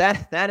shooters.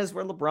 That is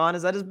where LeBron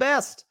is at his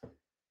best.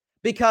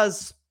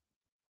 Because,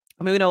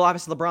 I mean, we know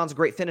obviously LeBron's a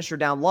great finisher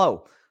down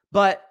low.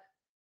 But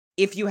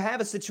if you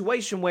have a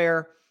situation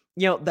where,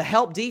 the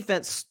help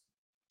defense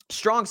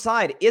strong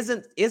side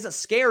isn't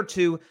scared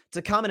to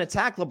come and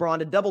attack LeBron,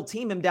 to double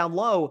team him down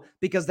low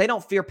because they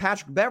don't fear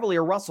Patrick Beverley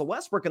or Russell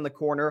Westbrook in the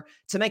corner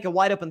to make a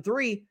wide open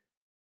three,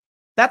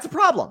 that's a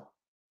problem.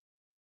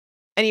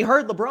 And you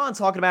heard LeBron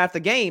talking about after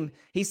the game.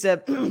 He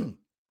said,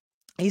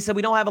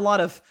 we don't have a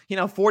lot of,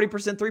 40%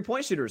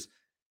 3-point shooters.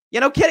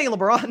 No kidding,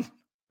 LeBron.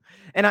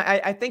 And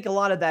I think a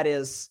lot of that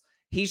is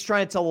he's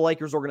trying to tell the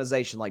Lakers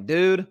organization, like,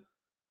 dude,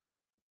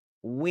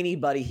 we need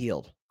Buddy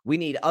Hield. We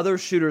need other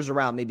shooters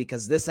around me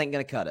because this ain't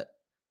going to cut it.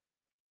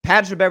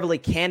 Patrick Beverley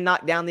can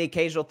knock down the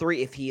occasional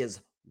three if he is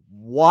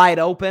wide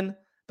open,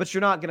 but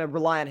you're not going to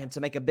rely on him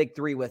to make a big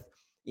three with,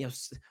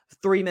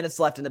 3 minutes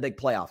left in the big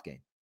playoff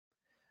game.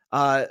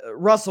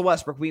 Russell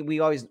Westbrook,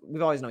 we've always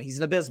known he's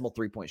an abysmal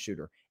 3-point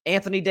shooter.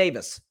 Anthony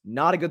Davis,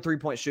 not a good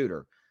 3-point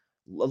shooter.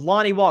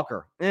 Lonnie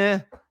Walker,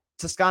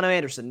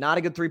 Toscano-Anderson, not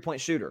a good 3-point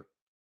shooter.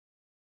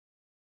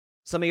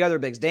 Some of the other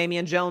bigs,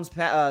 Damian Jones,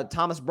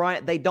 Thomas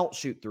Bryant, they don't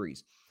shoot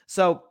threes.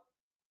 So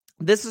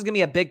this is going to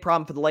be a big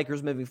problem for the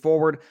Lakers moving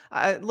forward.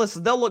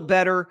 Listen, they'll look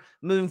better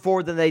moving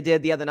forward than they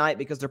did the other night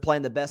because they're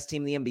playing the best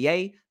team in the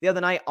NBA the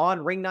other night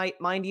on ring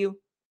night, mind you.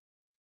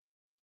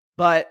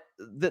 But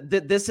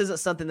this isn't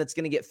something that's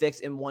going to get fixed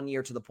in 1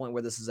 year to the point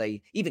where this is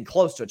even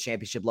close to a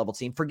championship level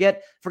team.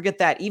 Forget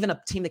that. Even a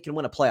team that can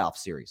win a playoff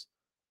series.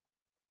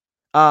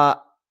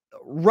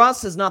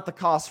 Russ is not the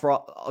cause for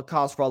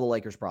all the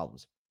Lakers'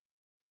 problems.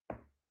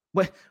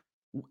 But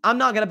I'm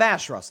not going to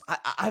bash Russ.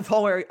 I've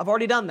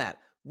already done that.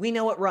 We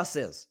know what Russ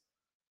is.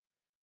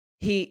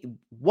 He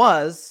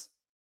was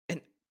an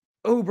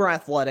uber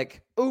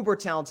athletic, uber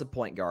talented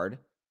point guard.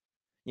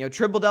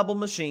 Triple-double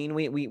machine.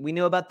 We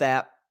knew about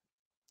that.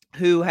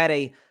 Who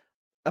had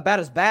about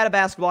as bad a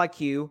basketball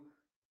IQ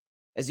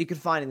as you could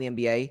find in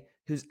the NBA.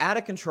 who's out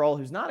of control,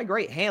 who's not a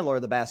great handler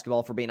of the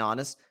basketball, for being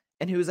honest,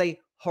 and who's a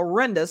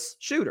horrendous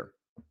shooter.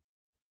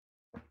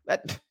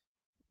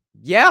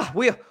 Yeah,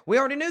 we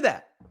already knew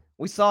that.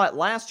 We saw it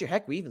last year.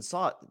 Heck, we even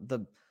saw it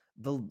the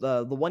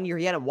 1 year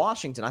he had in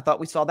Washington. I thought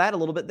we saw that a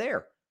little bit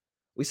there.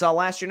 We saw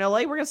last year in LA.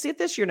 We're going to see it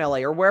this year in LA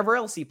or wherever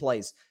else he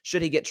plays.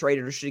 Should he get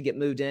traded or should he get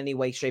moved in any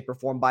way, shape, or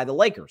form by the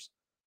Lakers?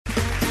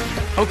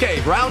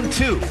 Okay, round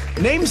two.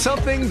 Name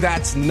something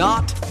that's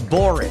not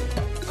boring.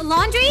 A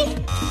laundry?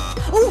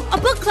 Ooh, a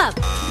book club.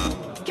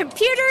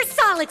 Computer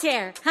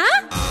solitaire,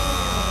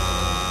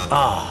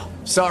 huh?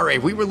 Sorry,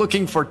 we were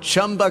looking for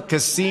Chumba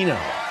Casino.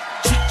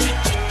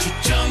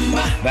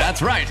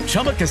 That's right.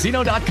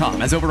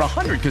 ChumbaCasino.com has over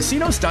 100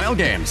 casino-style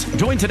games.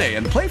 Join today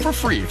and play for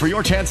free for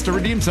your chance to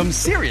redeem some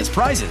serious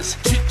prizes.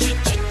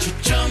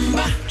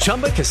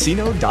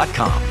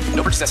 ChumbaCasino.com.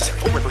 No purchase necessary.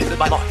 Void where prohibited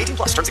by law. 18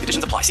 plus. Terms and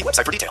conditions apply. See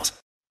website for details.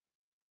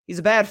 He's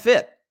a bad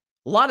fit.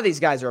 A lot of these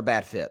guys are a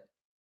bad fit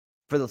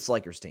for this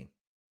Lakers team.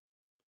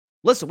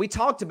 Listen, I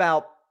talked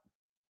about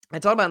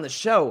on the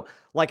show,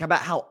 like about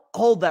how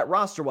old that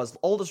roster was, the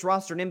oldest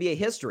roster in NBA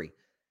history.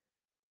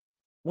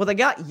 Well, they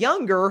got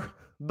younger,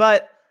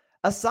 but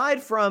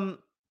aside from,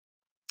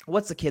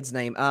 what's the kid's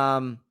name?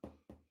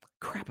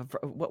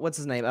 What's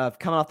his name?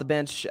 Coming off the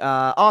bench,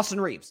 Austin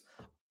Reeves.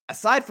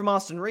 Aside from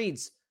Austin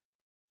Reeves,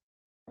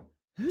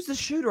 who's the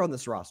shooter on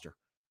this roster?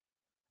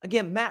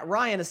 Again, Matt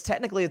Ryan is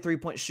technically a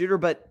three-point shooter,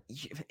 but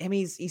I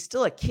mean, he's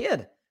still a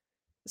kid.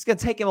 It's going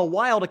to take him a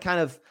while to kind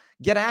of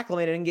get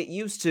acclimated and get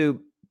used to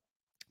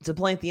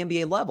playing at the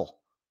NBA level,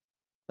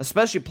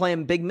 especially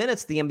playing big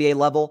minutes at the NBA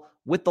level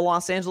with the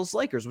Los Angeles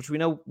Lakers, which we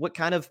know what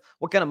kind of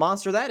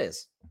monster that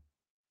is.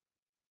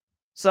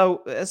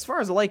 So as far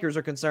as the Lakers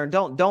are concerned,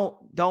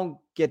 don't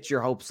get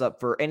your hopes up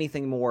for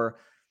anything more.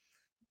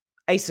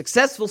 A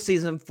successful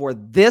season for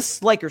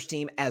this Lakers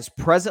team as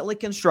presently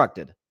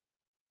constructed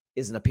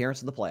is an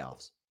appearance in the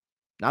playoffs.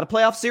 Not a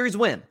playoff series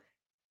win,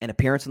 an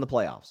appearance in the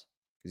playoffs.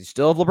 Because you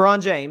still have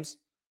LeBron James.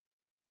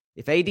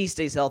 If AD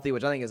stays healthy,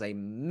 which I think is a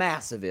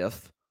massive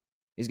if,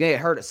 he's going to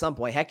get hurt at some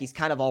point. Heck, he's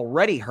kind of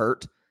already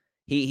hurt.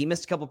 He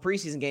missed a couple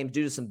preseason games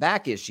due to some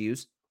back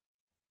issues.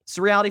 It's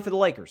the reality for the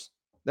Lakers.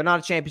 They're not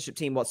a championship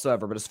team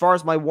whatsoever. But as far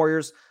as my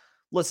Warriors,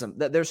 listen,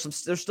 there's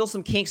still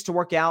some kinks to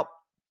work out.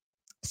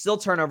 Still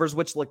turnovers,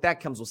 which, look,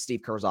 that comes with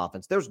Steve Kerr's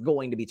offense. There's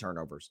going to be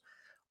turnovers.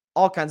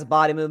 All kinds of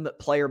body movement,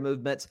 player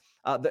movement.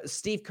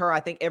 Steve Kerr,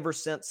 I think ever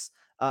since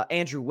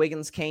Andrew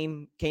Wiggins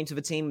came to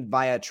the team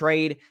via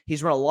trade,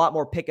 he's run a lot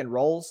more pick and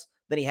rolls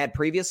than he had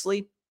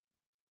previously.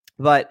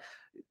 But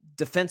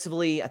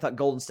defensively, I thought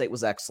Golden State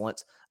was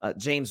excellent.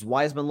 James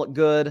Wiseman looked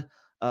good.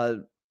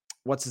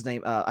 What's his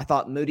name? I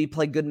thought Moody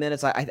played good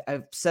minutes.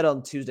 I've said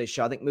on Tuesday's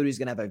show, I think Moody's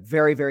going to have a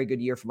very, very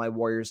good year for my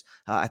Warriors.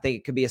 I think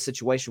it could be a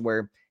situation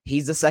where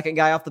he's the second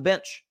guy off the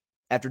bench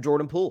after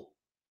Jordan Poole.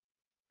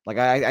 Like,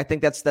 I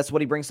think that's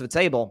what he brings to the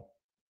table.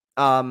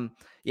 I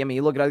mean,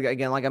 you look at it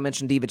again, like I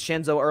mentioned,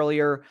 DiVincenzo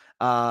earlier.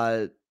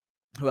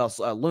 Who else?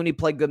 Looney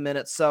played good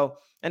minutes. So,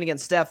 and again,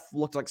 Steph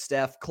looked like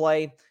Steph.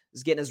 Clay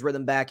is getting his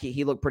rhythm back.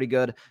 He looked pretty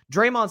good.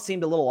 Draymond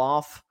seemed a little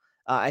off.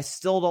 I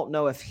still don't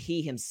know if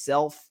he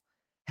himself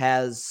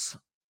has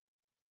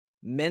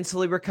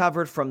mentally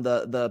recovered from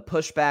the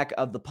pushback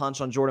of the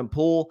punch on Jordan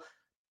Poole.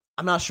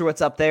 I'm not sure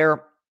what's up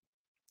there.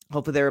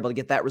 Hopefully they're able to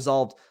get that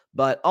resolved.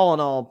 But all in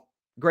all,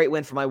 great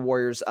win for my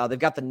Warriors. They've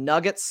got the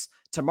Nuggets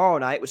tomorrow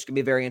night, which can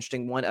be a very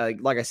interesting one.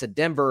 Like I said,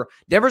 Denver's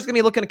going to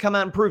be looking to come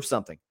out and prove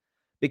something.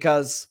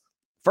 Because,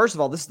 first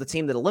of all, this is the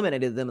team that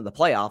eliminated them in the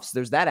playoffs.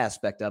 There's that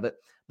aspect of it.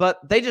 But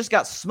they just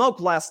got smoked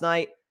last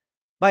night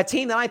by a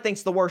team that I think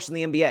is the worst in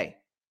the NBA.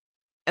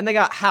 And they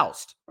got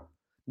housed.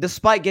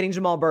 Despite getting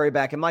Jamal Murray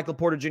back and Michael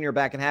Porter Jr.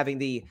 back and having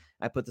the,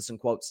 I put this in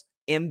quotes,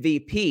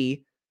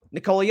 MVP,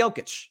 Nikola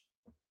Jokic.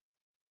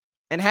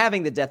 And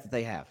having the depth that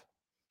they have.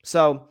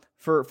 So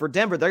for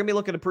Denver, they're going to be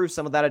looking to prove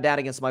some of that doubt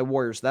against my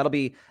Warriors. So that'll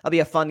be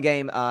a fun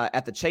game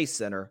at the Chase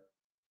Center.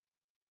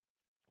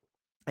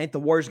 I think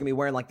the Warriors are going to be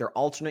wearing like their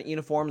alternate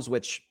uniforms,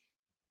 which,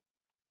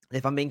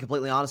 if I'm being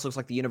completely honest, looks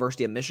like the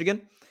University of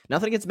Michigan.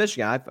 Nothing against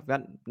Michigan. I've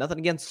got nothing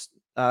against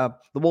the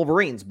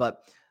Wolverines,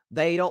 but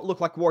they don't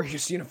look like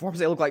Warriors uniforms.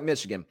 They look like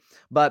Michigan.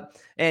 But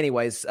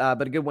anyways,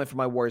 but a good win for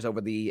my Warriors over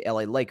the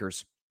LA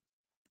Lakers.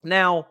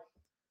 Now,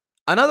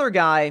 another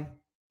guy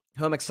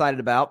who I'm excited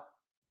about,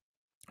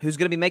 who's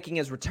going to be making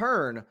his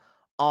return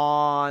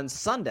on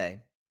Sunday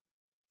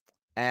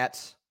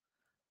at,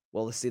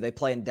 well, let's see, they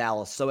play in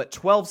Dallas. So at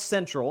 12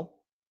 Central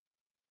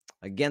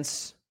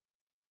against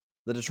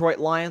the Detroit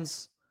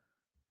Lions,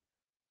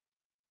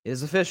 it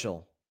is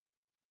official.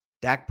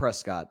 Dak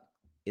Prescott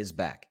is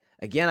back.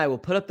 Again, I will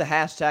put up the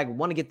hashtag. We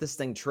want to get this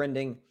thing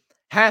trending.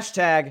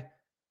 Hashtag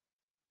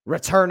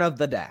Return of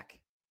the Dak.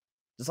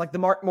 Just like the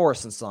Mark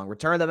Morrison song.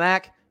 Return of the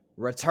Mac,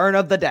 Return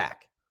of the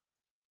Dak.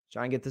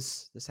 Try and get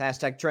this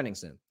hashtag trending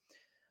soon.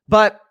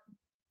 But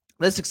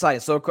this is exciting.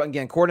 So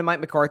again, according to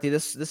Mike McCarthy,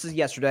 this is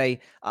yesterday.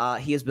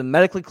 He has been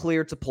medically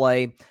cleared to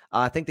play.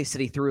 I think they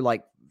said he threw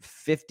like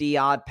 50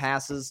 odd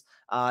passes.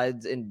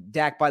 And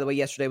Dak, by the way,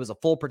 yesterday was a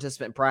full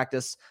participant in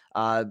practice.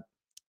 It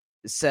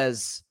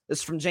says This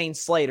is from Jane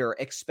Slater.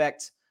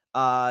 Expect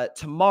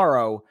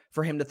tomorrow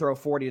for him to throw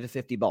 40 to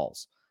 50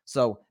 balls.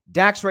 So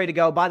Dak's ready to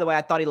go. By the way,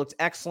 I thought he looked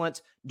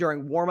excellent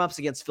during warmups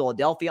against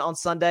Philadelphia on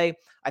Sunday.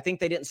 I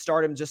think they didn't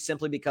start him just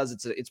simply because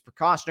it's a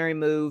precautionary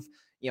move.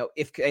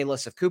 If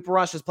Cooper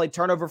Rush has played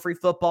turnover-free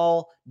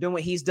football, doing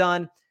what he's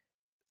done,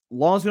 as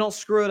long as we don't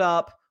screw it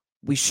up,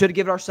 we should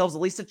give ourselves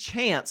at least a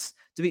chance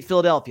to beat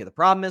Philadelphia. The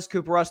problem is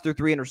Cooper Rush threw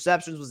 3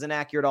 interceptions, was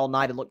inaccurate all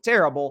night, and looked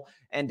terrible,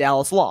 and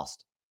Dallas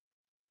lost.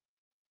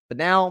 But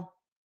now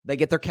they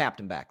get their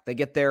captain back. They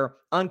get their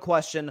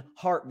unquestioned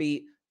heart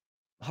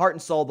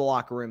and soul of the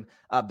locker room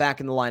back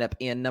in the lineup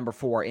in number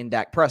 4 in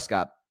Dak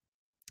Prescott.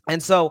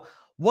 And so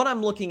what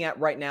I'm looking at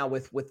right now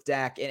with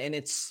Dak, and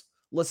it's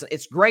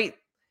great.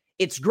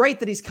 It's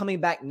great that he's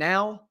coming back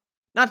now.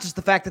 Not just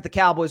the fact that the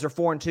Cowboys are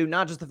 4-2,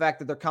 not just the fact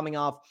that they're coming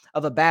off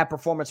of a bad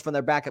performance from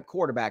their backup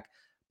quarterback,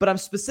 but I'm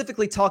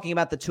specifically talking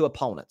about the 2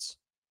 opponents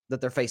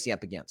that they're facing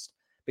up against.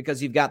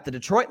 Because you've got the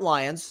Detroit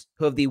Lions,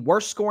 who have the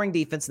worst scoring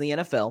defense in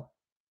the NFL,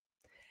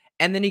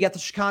 and then you got the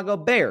Chicago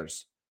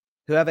Bears,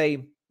 who have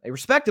a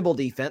respectable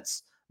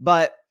defense,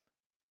 but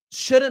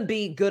shouldn't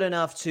be good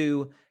enough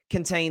to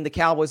contain the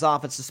Cowboys'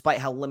 offense despite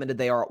how limited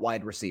they are at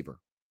wide receiver.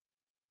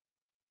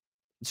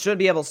 Shouldn't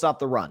be able to stop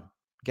the run.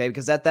 Okay,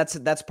 because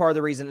that's part of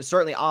the reason, and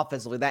certainly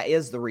offensively, that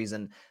is the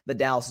reason that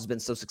Dallas has been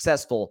so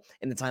successful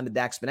in the time that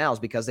Dak's been out, is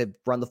because they've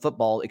run the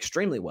football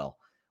extremely well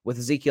with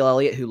Ezekiel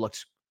Elliott, who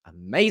looked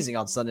amazing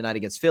on Sunday night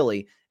against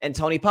Philly, and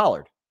Tony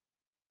Pollard.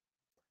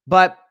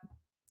 But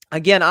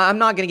again, I'm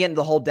not going to get into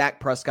the whole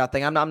Dak Prescott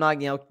thing. I'm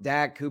not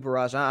Dak, Cooper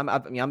Rush. I'm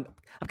kind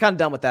of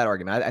done with that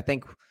argument. I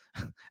think,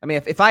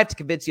 if I have to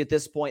convince you at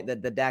this point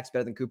that Dak's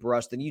better than Cooper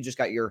Rush, then you just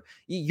got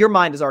your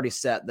mind is already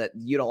set that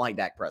you don't like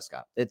Dak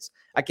Prescott.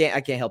 I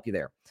can't help you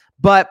there.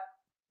 But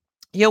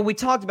we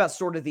talked about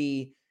sort of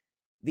the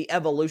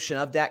evolution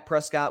of Dak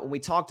Prescott when we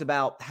talked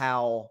about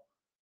how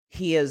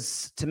he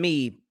is, to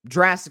me,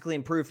 drastically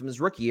improved from his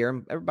rookie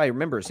year. Everybody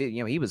remembers,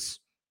 he was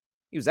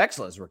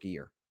excellent his rookie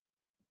year.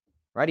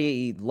 Right?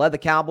 He led the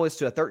Cowboys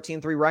to a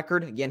 13-3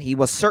 record. Again, he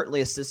was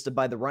certainly assisted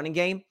by the running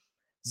game.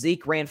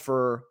 Zeke ran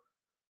for,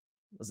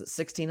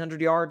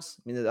 1,600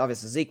 yards?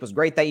 Obviously Zeke was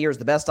great that year. He was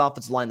the best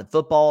offensive line in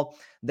football.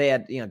 They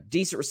had,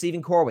 decent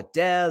receiving core with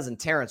Dez and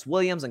Terrence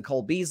Williams and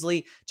Cole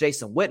Beasley.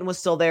 Jason Witten was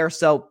still there.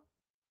 So,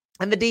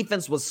 and the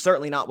defense was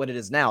certainly not what it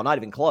is now, not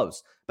even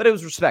close, but it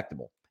was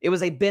respectable. It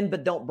was a bend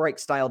but don't break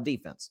style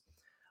defense.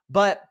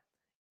 But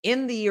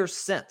in the years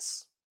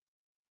since,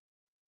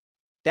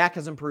 Dak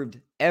has improved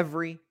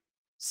every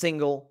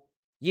single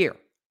year.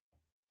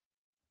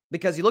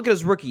 Because you look at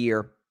his rookie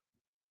year,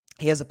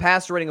 he has a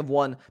passer rating of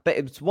 1, but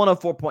it's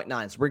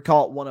 104.9, so we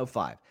call it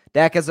 105.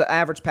 Dak has an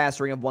average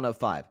passer rating of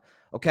 105,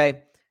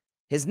 okay?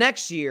 His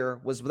next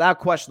year was without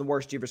question the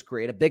worst year of his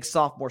career, a big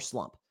sophomore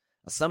slump.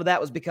 Now, some of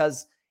that was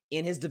because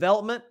in his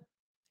development,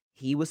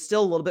 he was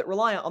still a little bit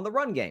reliant on the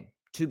run game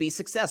to be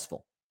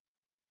successful.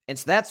 And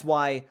so that's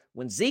why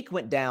when Zeke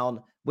went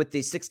down with the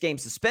 6-game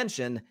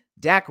suspension,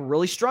 Dak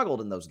really struggled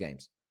in those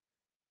games.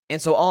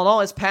 And so all in all,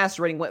 his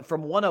passer rating went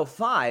from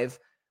 105,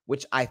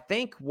 which I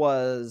think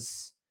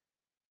was...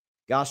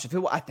 I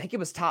think it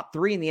was top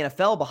 3 in the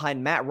NFL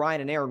behind Matt Ryan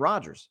and Aaron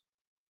Rodgers,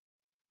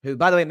 who,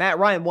 by the way, Matt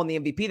Ryan won the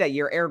MVP that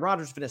year. Aaron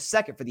Rodgers finished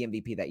second for the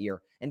MVP that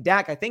year. And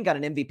Dak, I think, got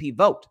an MVP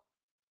vote.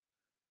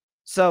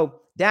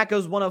 So Dak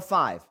goes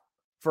 105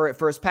 for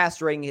his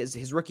passer rating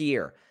his rookie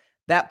year.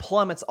 That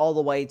plummets all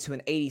the way to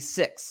an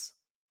 86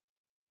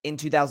 in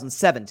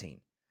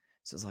 2017.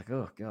 So it's like,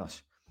 oh,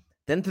 gosh.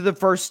 Then through the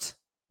first,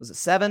 was it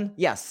 7?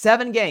 Yeah,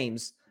 7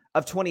 games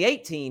of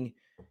 2018,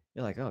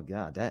 you're like, oh,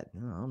 God, I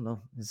don't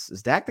know.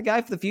 Is Dak the guy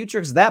for the future?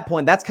 Because at that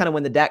point, that's kind of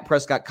when the Dak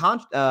Prescott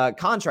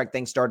contract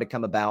thing started to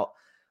come about.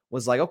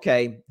 Was like,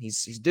 okay,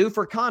 he's due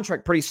for a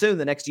contract pretty soon,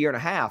 the next year and a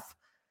half.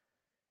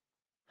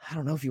 I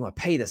don't know if you want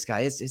to pay this guy.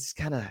 It's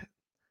kind of,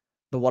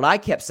 but what I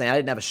kept saying, I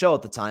didn't have a show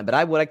at the time,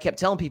 but what I kept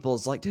telling people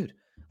is like, dude,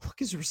 look,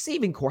 his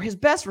receiving core, his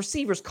best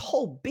receiver is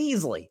Cole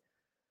Beasley.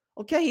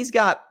 Okay, he's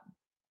got,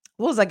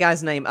 what was that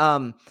guy's name?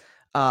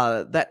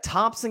 That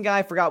Thompson guy,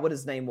 I forgot what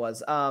his name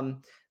was.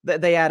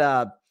 They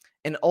had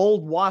an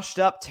old washed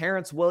up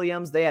Terrence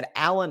Williams. They had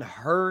Allen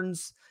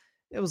Hurns.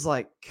 It was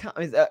like,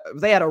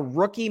 they had a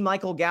rookie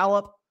Michael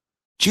Gallup.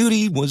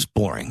 Judy was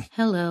boring.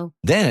 Hello.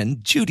 Then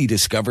Judy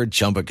discovered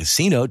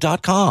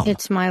ChumbaCasino.com.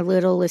 It's my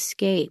little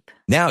escape.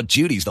 Now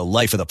Judy's the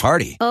life of the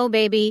party. Oh,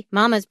 baby,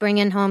 mama's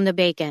bringing home the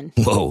bacon.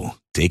 Whoa,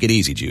 take it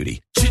easy,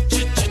 Judy.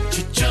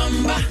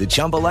 The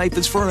Chumba life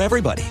is for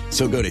everybody.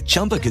 So go to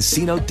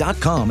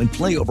ChumbaCasino.com and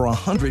play over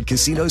 100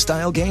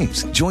 casino-style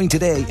games. Join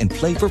today and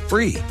play for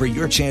free for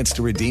your chance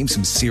to redeem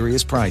some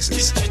serious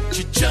prizes.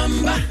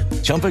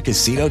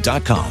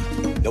 ChumbaCasino.com.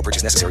 No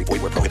purchase necessary.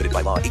 Void where prohibited by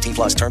law. 18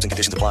 plus terms and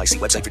conditions apply. See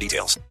website for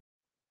details.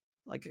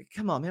 Like,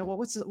 come on, man.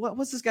 What's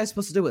this guy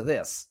supposed to do with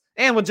this?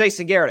 And with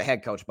Jason Garrett, a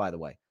head coach, by the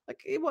way.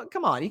 Like,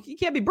 come on. You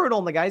can't be brutal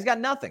on the guy. He's got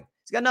nothing.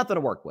 He's got nothing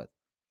to work with.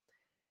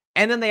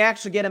 And then they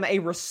actually get him a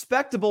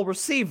respectable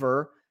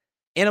receiver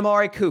in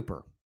Amari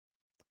Cooper.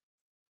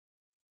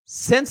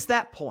 Since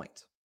that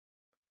point,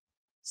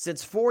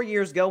 Since 4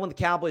 years ago when the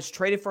Cowboys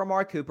traded for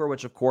Amari Cooper,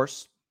 which, of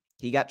course,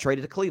 he got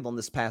traded to Cleveland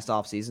this past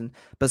offseason.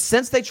 But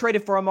since they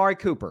traded for Amari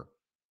Cooper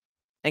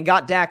and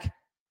got Dak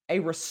a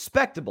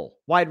respectable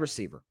wide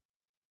receiver,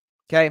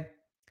 okay,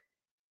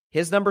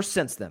 his numbers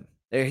since then,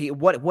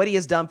 what he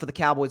has done for the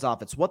Cowboys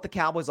offense, what the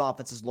Cowboys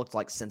offense has looked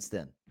like since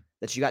then,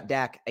 that you got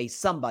Dak a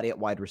somebody at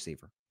wide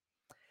receiver.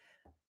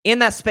 In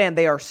that span,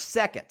 they are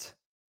second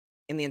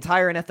in the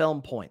entire NFL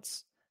in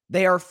points.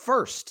 They are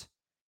first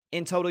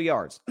in total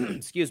yards.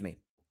 Excuse me.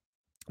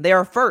 They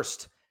are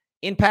first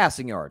in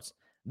passing yards.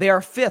 They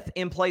are fifth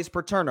in plays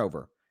per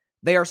turnover.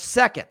 They are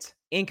second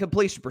in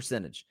completion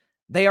percentage.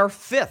 They are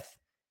fifth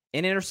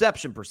in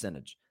interception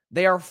percentage.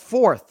 They are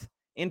fourth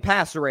in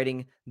passer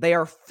rating. They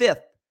are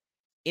fifth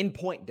in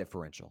point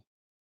differential.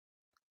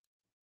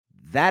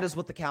 That is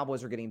what the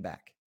Cowboys are getting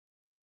back.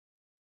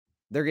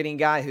 They're getting a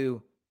guy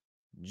who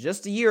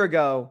just a year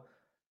ago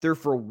threw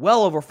for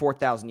well over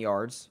 4,000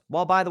 yards,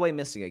 while, by the way,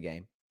 missing a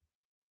game,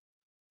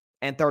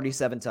 and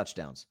 37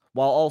 touchdowns,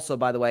 while also,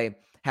 by the way,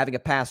 having a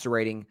passer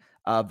rating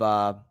of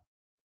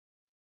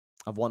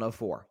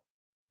 104.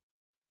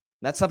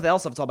 That's something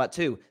else I've talked about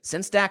too.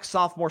 Since Dak's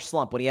sophomore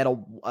slump, when he had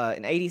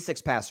an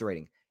 86 passer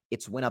rating,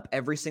 it's went up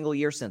every single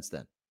year since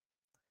then,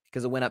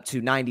 because it went up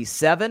to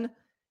 97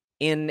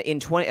 in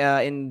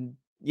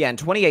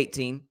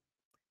 2018.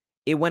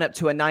 It went up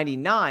to a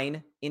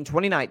 99 in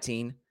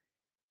 2019.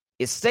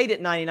 It stayed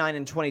at 99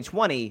 in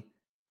 2020,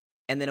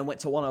 and then it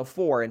went to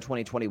 104 in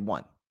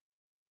 2021.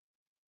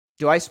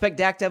 Do I expect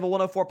Dak to have a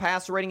 104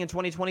 passer rating in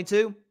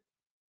 2022?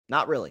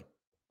 Not really.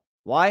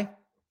 Why?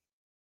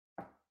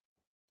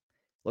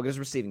 Look at his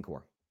receiving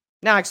core.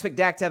 Now, I expect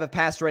Dak to have a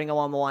passer rating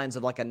along the lines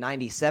of like a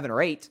 97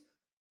 or 8.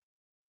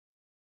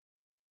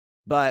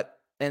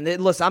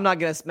 Listen, I'm not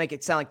going to make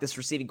it sound like this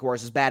receiving core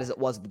is as bad as it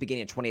was at the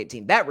beginning of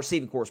 2018. That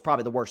receiving core is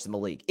probably the worst in the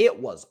league. It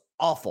was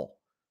awful.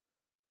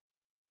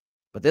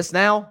 But this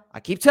now, I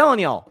keep telling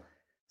y'all,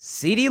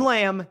 CeeDee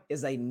Lamb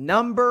is a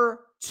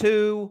number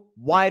 2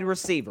 wide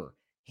receiver.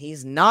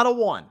 He's not a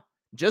 1.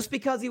 Just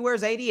because he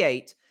wears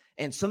 88,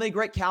 and so many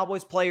great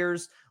Cowboys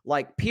players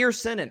like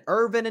Pearson and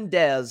Irvin and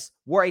Dez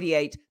wore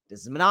 88,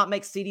 does not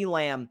make CeeDee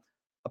Lamb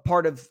a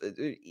part of,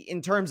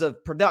 in terms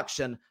of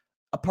production,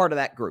 a part of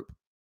that group.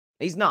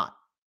 He's not.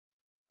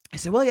 I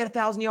said, well, he had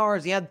 1,000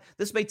 yards. He had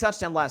this big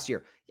touchdown last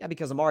year. Yeah,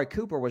 because Amari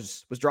Cooper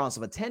was drawing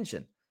some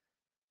attention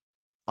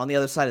on the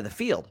other side of the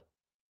field.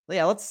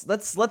 Yeah,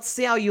 let's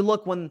see how you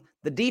look when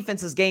the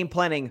defense is game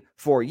planning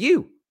for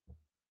you.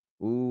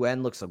 Ooh,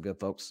 and looks so good,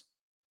 folks.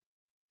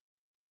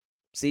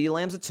 CeeDee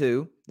Lamb's a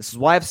 2. This is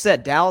why I've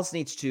said Dallas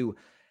needs to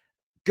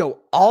go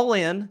all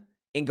in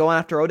going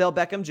after Odell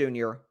Beckham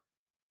Jr.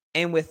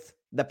 And with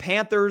the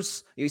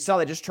Panthers, you saw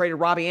they just traded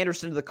Robbie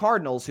Anderson to the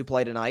Cardinals, who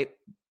play tonight.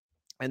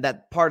 And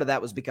that part of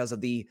that was because of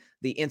the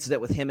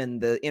incident with him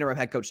and the interim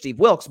head coach Steve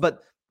Wilkes.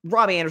 But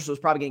Robbie Anderson was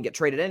probably going to get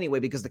traded anyway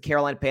because the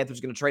Carolina Panthers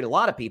are going to trade a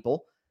lot of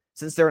people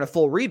since they're in a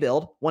full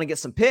rebuild, want to get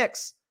some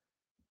picks.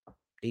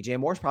 DJ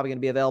Moore's probably going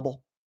to be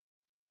available.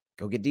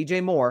 Go get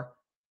DJ Moore.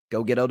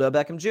 Go get Odell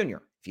Beckham Jr.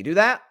 If you do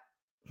that,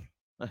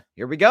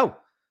 here we go.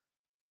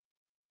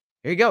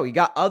 Here you go. You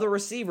got other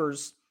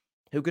receivers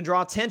who can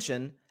draw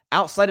attention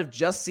outside of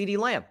just CeeDee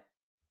Lamb.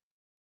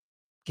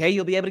 Okay,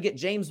 you'll be able to get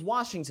James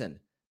Washington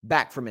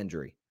back from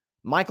injury.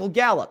 Michael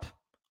Gallup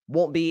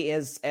won't be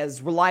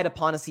as relied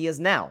upon as he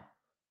is now.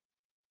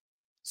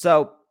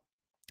 So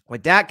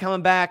with Dak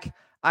coming back,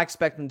 I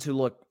expect him to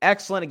look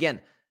excellent. Again,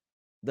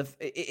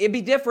 it'd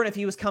be different if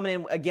he was coming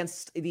in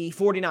against the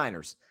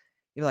 49ers.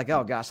 You're like,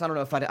 oh gosh, I don't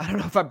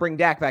know if I bring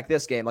Dak back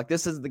this game. Like,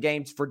 this is the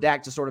game for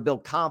Dak to sort of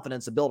build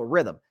confidence and build a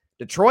rhythm.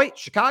 Detroit,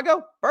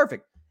 Chicago,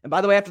 perfect. And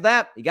by the way, after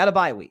that, you got a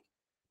bye week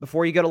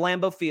before you go to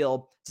Lambeau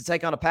Field to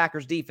take on a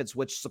Packers defense,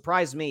 which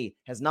surprised me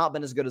has not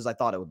been as good as I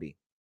thought it would be.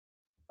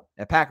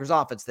 A Packers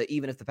offense that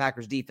even if the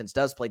Packers defense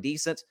does play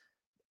decent,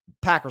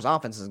 Packers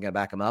offense isn't going to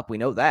back them up. We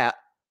know that.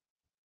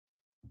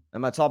 I'm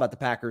going to talk about the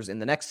Packers in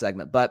the next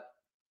segment. But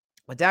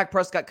with Dak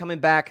Prescott coming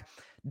back,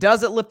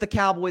 does it lift the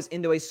Cowboys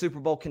into a Super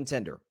Bowl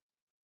contender?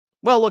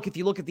 Well, look, if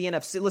you look at the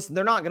NFC, listen,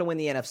 they're not going to win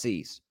the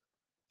NFCs.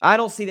 I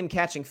don't see them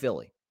catching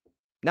Philly.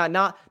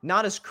 Not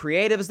as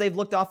creative as they've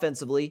looked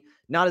offensively,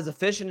 not as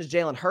efficient as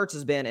Jalen Hurts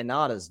has been, and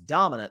not as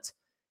dominant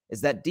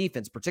as that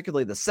defense,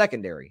 particularly the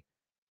secondary,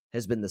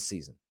 has been this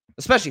season.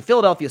 Especially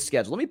Philadelphia's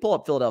schedule. Let me pull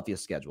up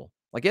Philadelphia's schedule.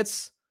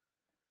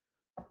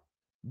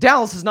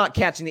 Dallas is not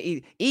catching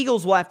the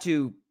Eagles. Will have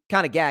to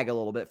kind of gag a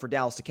little bit for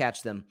Dallas to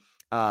catch them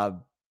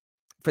for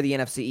the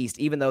NFC East,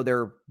 even though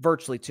they're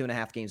virtually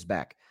 2.5 games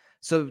back.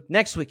 So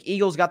next week,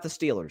 Eagles got the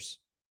Steelers.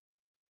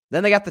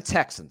 Then they got the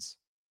Texans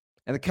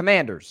and the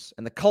Commanders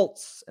and the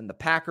Colts and the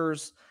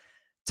Packers,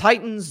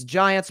 Titans,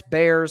 Giants,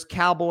 Bears,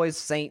 Cowboys,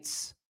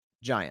 Saints,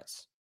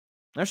 Giants.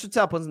 There's some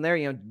tough ones in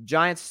there.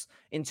 Giants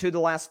into the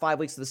last 5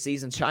 weeks of the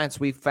season. Giants,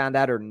 we found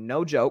out, are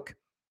no joke.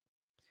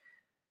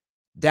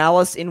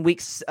 Dallas in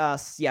week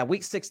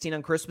 16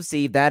 on Christmas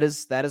Eve. That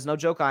is no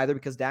joke either,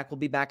 because Dak will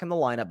be back in the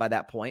lineup by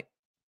that point.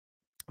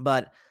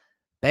 But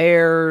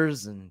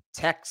Bears and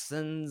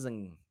Texans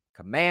and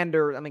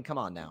Commanders, I mean, come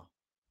on now.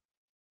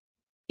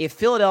 if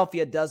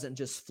Philadelphia doesn't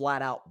just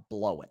flat out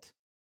blow it,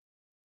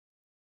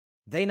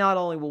 they not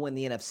only will win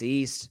the NFC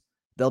East,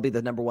 they'll be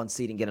the number 1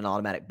 seed and get an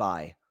automatic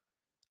bye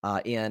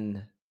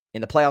in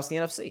the playoffs in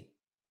the NFC.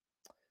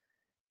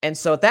 And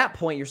so at that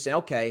point, you're saying,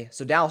 okay,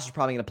 so Dallas is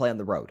probably going to play on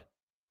the road.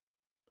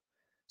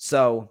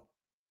 So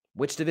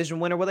which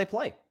division winner will they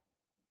play?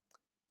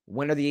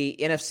 Winner of the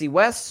NFC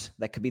West,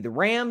 that could be the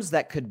Rams,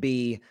 that could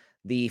be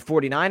the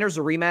 49ers,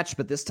 a rematch,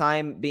 but this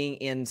time being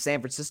in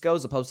San Francisco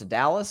as opposed to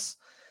Dallas.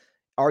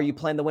 Are you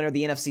playing the winner of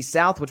the NFC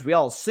South, which we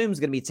all assume is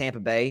going to be Tampa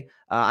Bay?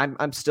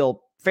 I'm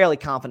still fairly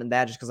confident in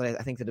that just because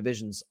I think the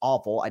division's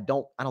awful. I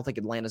don't think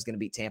Atlanta's going to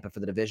beat Tampa for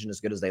the division as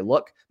good as they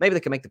look. Maybe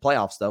they can make the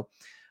playoffs, though.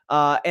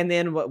 And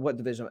then what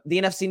division?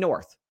 The NFC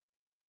North.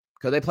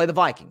 Could they play the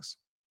Vikings?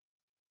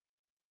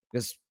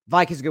 Because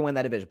Vikings are going to win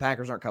that division.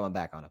 Packers aren't coming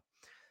back on them.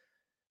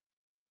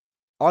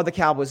 Are the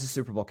Cowboys a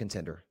Super Bowl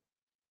contender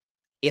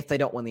if they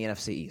don't win the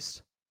NFC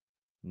East?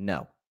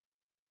 No.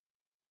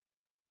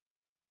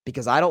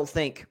 Because I don't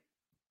think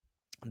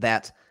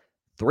that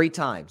 3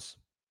 times.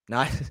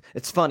 Now,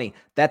 it's funny.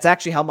 That's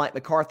actually how Mike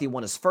McCarthy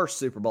won his first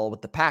Super Bowl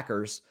with the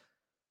Packers,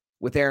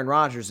 with Aaron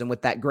Rodgers, and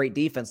with that great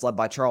defense led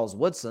by Charles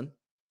Woodson.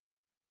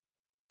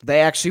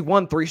 They actually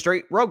won 3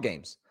 straight road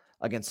games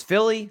against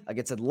Philly,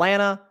 against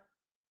Atlanta,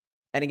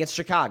 and against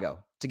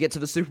Chicago to get to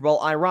the Super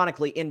Bowl,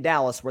 ironically, in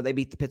Dallas, where they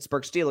beat the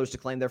Pittsburgh Steelers to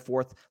claim their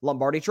 4th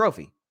Lombardi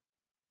trophy.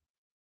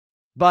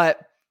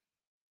 But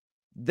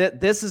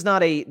this is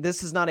not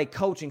a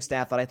coaching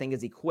staff that I think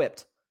is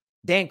equipped.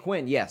 Dan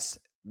Quinn, yes.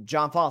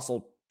 John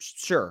Fossil,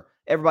 sure.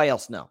 Everybody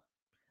else, no.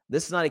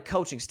 This is not a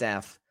coaching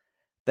staff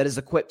that is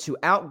equipped to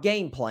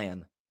out-game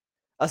plan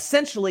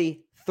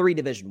essentially 3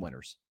 division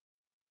winners.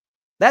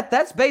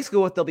 That's basically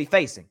what they'll be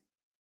facing.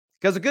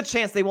 Because a good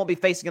chance they won't be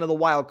facing another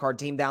wild card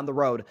team down the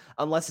road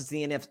unless it's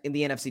in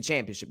the NFC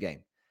Championship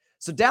game.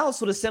 So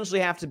Dallas would essentially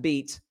have to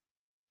beat,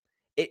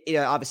 it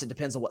obviously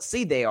depends on what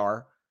seed they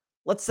are.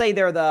 Let's say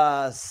they're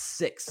the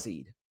 6th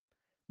seed.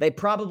 They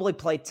probably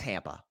play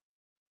Tampa.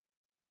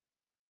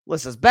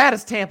 Listen, as bad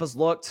as Tampa's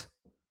looked,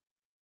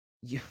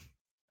 you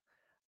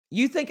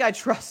think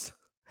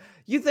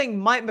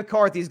Mike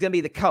McCarthy is going to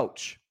be the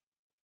coach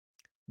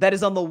that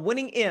is on the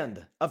winning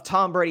end of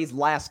Tom Brady's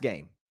last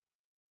game?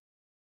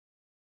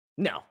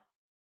 No.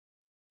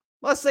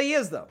 Let's say he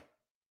is, though.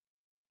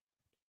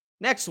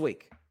 Next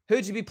week,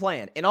 who'd you be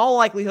playing? In all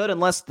likelihood,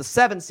 unless the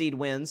 7 seed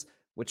wins,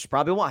 which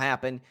probably won't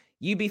happen,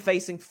 you'd be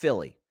facing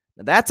Philly.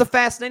 Now, that's a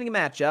fascinating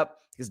matchup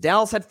because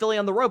Dallas had Philly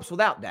on the ropes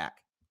without Dak.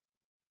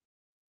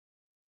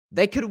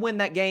 They could win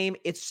that game.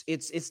 It's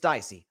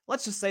dicey.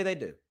 Let's just say they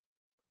do.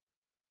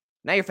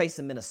 Now you're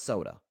facing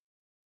Minnesota.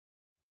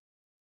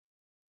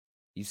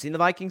 You've seen the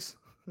Vikings?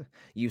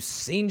 You've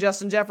seen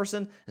Justin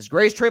Jefferson? As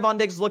great as Trayvon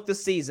Diggs looked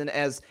this season,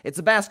 as it's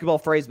a basketball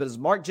phrase, but as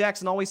Mark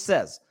Jackson always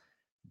says,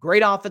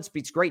 great offense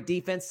beats great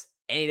defense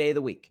any day of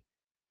the week.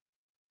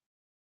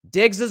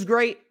 Diggs is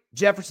great.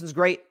 Jefferson's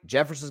great.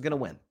 Jefferson's going to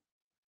win.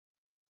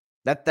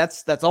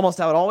 That's almost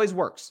how it always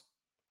works.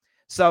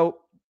 So,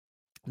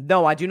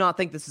 no, I do not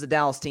think this is a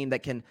Dallas team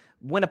that can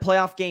win a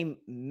playoff game.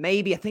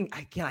 Maybe I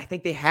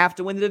think they have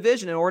to win the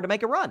division in order to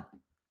make a run.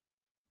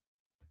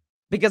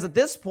 Because at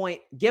this point,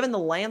 given the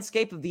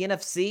landscape of the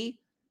NFC,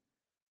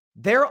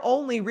 their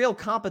only real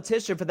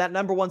competition for that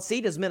number 1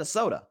 seed is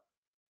Minnesota,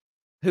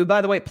 who,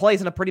 by the way, plays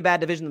in a pretty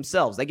bad division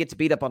themselves. They get to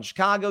beat up on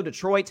Chicago,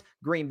 Detroit,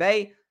 Green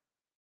Bay.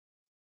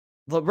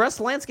 The rest of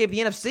the landscape of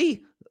the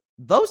NFC,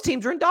 those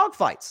teams are in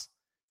dogfights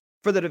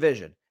for the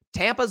division.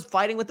 Tampa's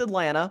fighting with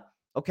Atlanta,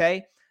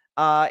 okay?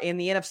 In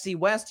the NFC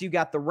West, you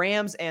got the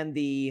Rams and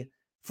the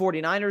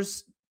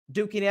 49ers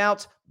duking it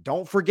out.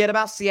 Don't forget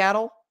about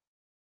Seattle.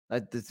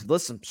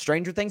 Listen,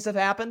 stranger things have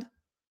happened,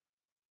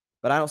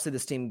 but I don't see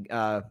this team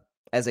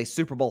as a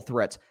Super Bowl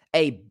threat.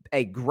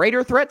 A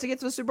greater threat to get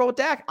to the Super Bowl with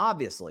Dak,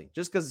 obviously,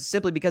 just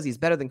simply because he's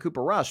better than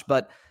Cooper Rush.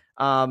 But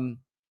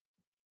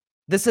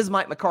this is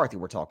Mike McCarthy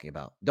we're talking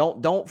about.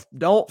 Don't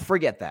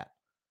forget that.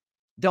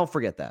 Don't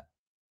forget that.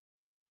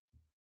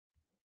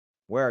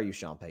 Where are you,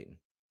 Sean Payton?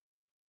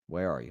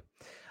 Where are you?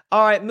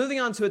 All right, moving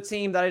on to a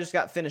team that I just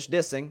got finished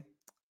dissing,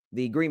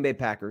 the Green Bay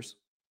Packers.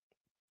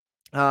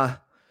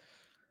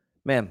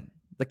 Man,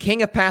 the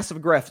king of passive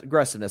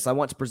aggressiveness, I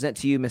want to present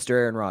to you, Mr.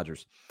 Aaron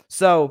Rodgers.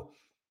 So,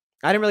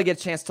 I didn't really get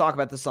a chance to talk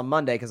about this on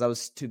Monday because I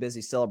was too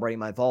busy celebrating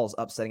my Vols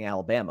upsetting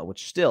Alabama,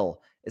 which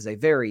still is a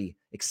very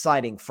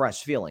exciting,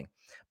 fresh feeling.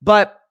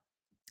 But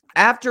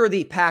after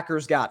the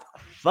Packers got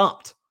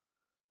thumped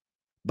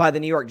by the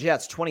New York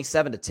Jets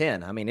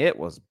 27-10, I mean, it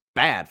was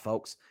bad,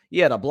 folks.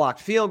 You had a blocked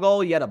field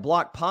goal. You had a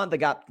blocked punt that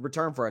got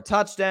returned for a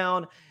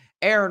touchdown.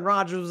 Aaron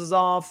Rodgers was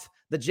off.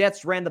 The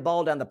Jets ran the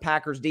ball down the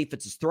Packers'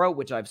 defense's throat,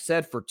 which I've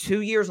said for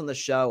 2 years on the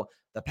show.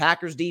 The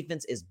Packers'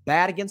 defense is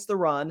bad against the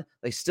run.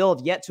 They still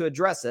have yet to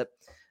address it.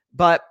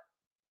 But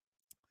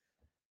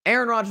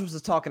Aaron Rodgers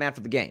was talking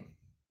after the game,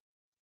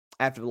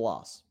 after the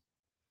loss.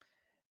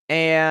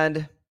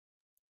 And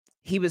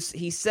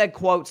he said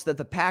quotes that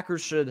the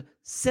Packers should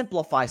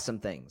simplify some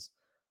things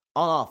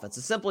on offense.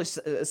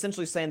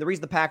 Essentially saying the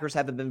reason the Packers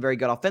haven't been very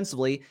good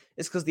offensively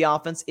is because the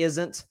offense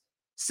isn't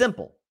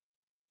simple.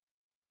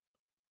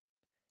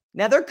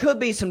 Now, there could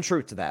be some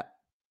truth to that.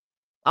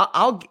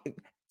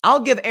 I'll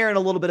give Aaron a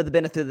little bit of the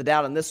benefit of the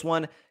doubt on this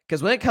one,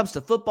 because when it comes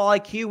to football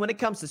IQ, when it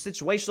comes to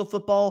situational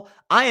football,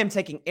 I am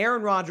taking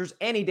Aaron Rodgers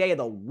any day of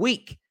the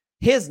week,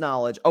 his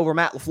knowledge over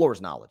Matt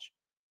LaFleur's knowledge.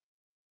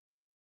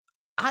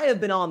 I have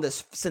been on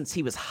this since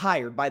he was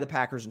hired by the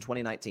Packers in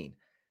 2019.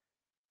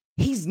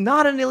 He's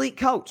not an elite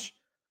coach.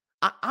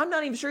 I'm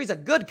not even sure he's a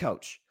good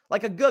coach.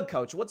 Like a good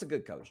coach. What's a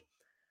good coach?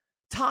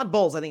 Todd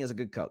Bowles, I think, is a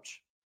good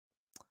coach.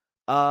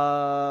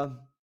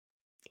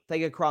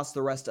 Take it across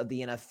the rest of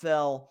the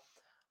NFL.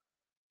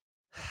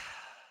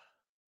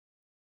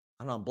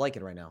 I'm not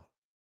blanking right now.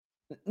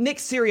 Nick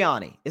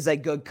Sirianni is a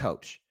good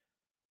coach.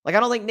 Like, I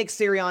don't think Nick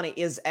Sirianni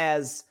is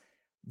as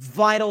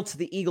vital to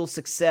the Eagles'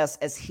 success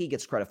as he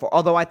gets credit for.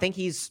 Although I think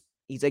he's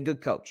a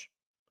good coach.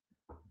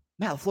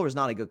 Matt LaFleur is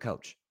not a good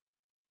coach.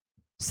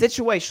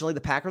 Situationally,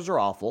 the Packers are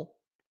awful.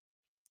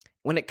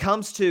 When it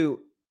comes to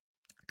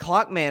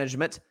clock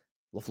management,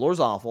 LaFleur's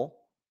awful.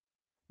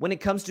 When it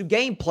comes to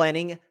game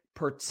planning,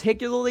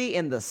 particularly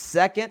in the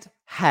second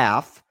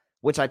half,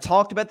 which I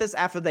talked about this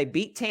after they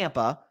beat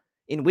Tampa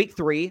in week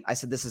 3. I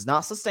said this is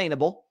not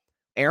sustainable.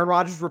 Aaron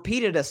Rodgers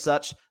repeated as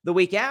such the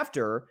week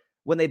after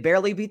when they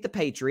barely beat the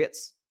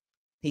Patriots.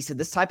 He said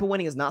this type of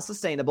winning is not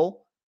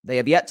sustainable. They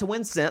have yet to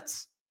win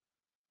since.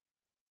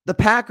 The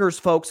Packers,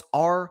 folks,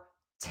 are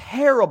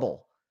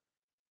terrible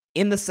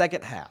in the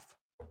second half.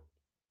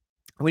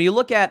 When you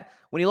look at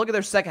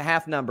their second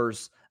half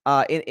numbers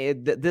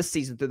in this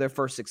season through their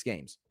first 6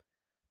 games,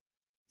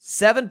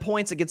 7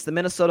 points against the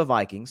Minnesota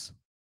Vikings.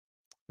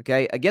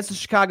 Okay, against the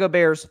Chicago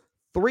Bears,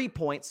 3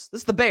 points.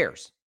 This is the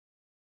Bears.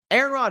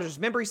 Aaron Rodgers,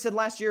 remember he said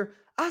last year,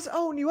 I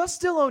own you, I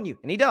still own you.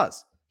 And he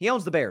does. He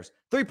owns the Bears.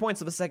 3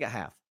 points of the second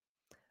half.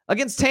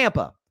 Against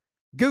Tampa,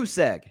 goose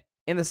egg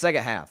in the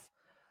second half.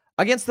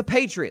 Against the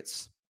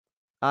Patriots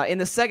in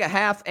the second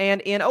half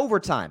and in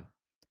overtime,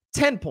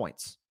 10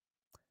 points.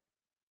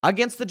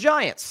 Against the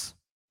Giants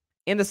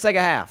in the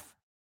second half,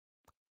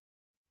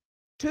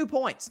 2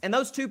 points. And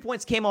those 2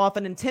 points came off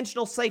an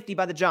intentional safety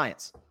by the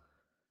Giants.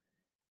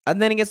 And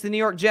then against the New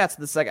York Jets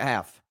in the second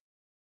half,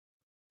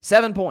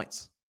 7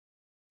 points.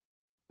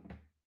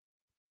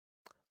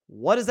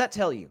 What does that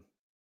tell you?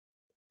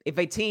 If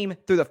a team,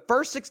 through the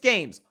first 6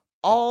 games,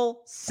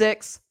 all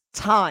 6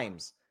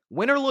 times,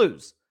 win or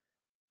lose,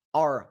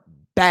 are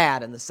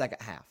bad in the second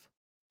half.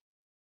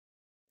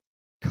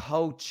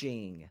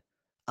 Coaching,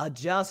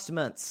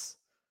 adjustments.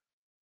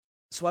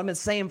 That's what I've been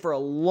saying for a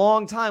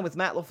long time with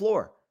Matt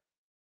LaFleur.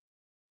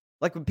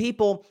 Like when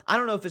people, I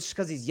don't know if it's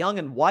because he's young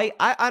and white,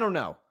 I don't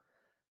know.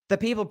 The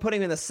people put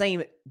him in the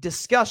same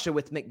discussion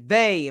with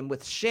McVay and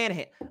with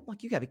Shanahan. I'm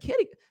like, you gotta be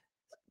kidding.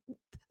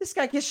 This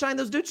guy can't shine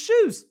those dudes'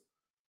 shoes.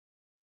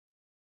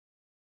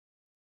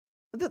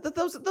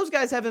 Those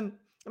guys have him.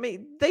 I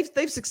mean,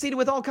 they've succeeded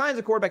with all kinds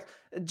of quarterbacks.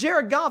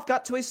 Jared Goff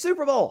got to a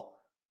Super Bowl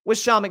with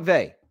Sean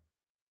McVay.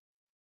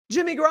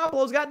 Jimmy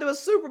Garoppolo's got to a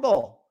Super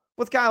Bowl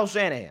with Kyle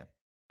Shanahan.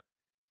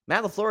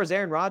 Matt LaFleur is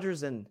Aaron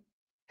Rodgers and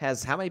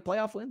has how many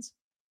playoff wins?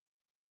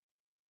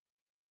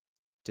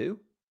 2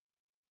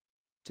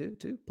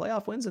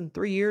 playoff wins in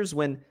 3 years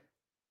when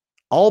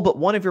all but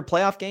one of your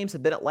playoff games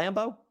have been at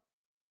Lambeau?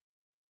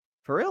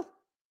 For real?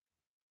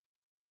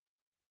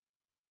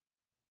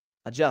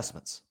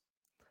 Adjustments.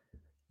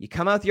 You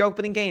come out with your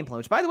opening game plan,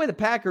 which, by the way, the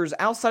Packers,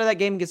 outside of that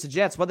game against the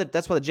Jets,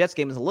 that's why the Jets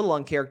game is a little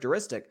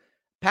uncharacteristic.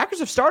 Packers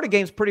have started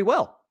games pretty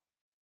well.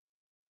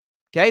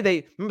 Okay,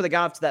 they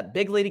got off to that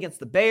big lead against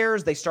the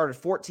Bears. They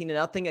started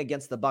 14-0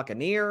 against the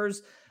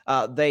Buccaneers.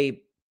 Who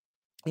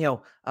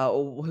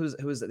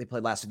was it they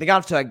played last week? They got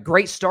off to a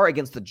great start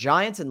against the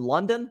Giants in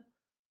London.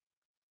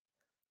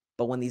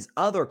 But when these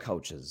other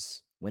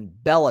coaches, when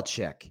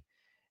Belichick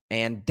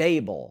and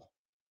Dable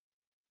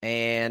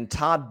and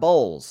Todd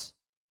Bowles,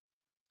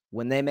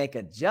 when they make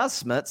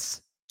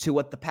adjustments to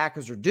what the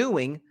Packers are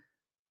doing,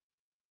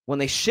 when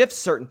they shift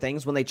certain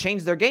things, when they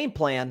change their game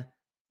plan,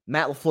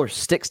 Matt LaFleur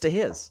sticks to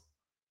his.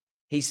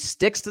 He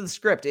sticks to the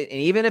script. And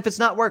even if it's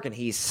not working,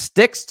 he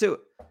sticks to it.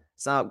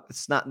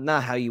 It's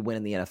not how you win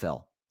in the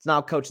NFL. It's not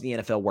how coaching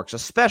the NFL works,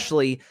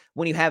 especially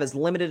when you have as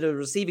limited a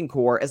receiving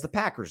core as the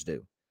Packers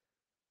do.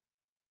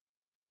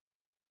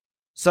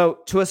 So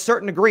to a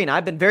certain degree, and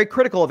I've been very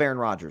critical of Aaron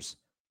Rodgers,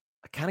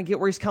 I kind of get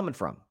where he's coming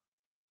from.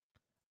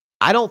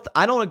 I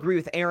don't agree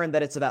with Aaron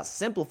that it's about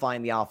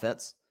simplifying the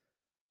offense.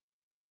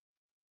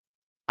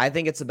 I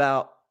think it's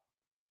about,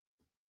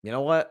 you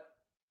know what?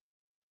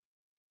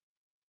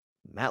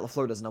 Matt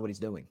LaFleur doesn't know what he's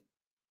doing.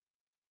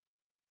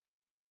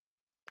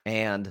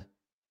 And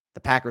the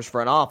Packers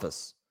front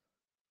office,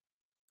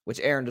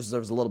 which Aaron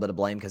deserves a little bit of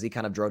blame because he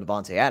kind of drove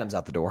Devontae Adams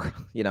out the door.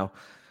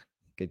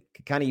 Could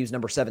kind of use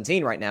number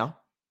 17 right now.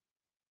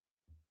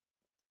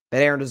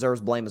 But Aaron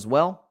deserves blame as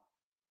well.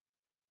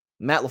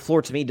 Matt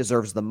LaFleur, to me,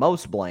 deserves the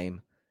most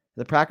blame.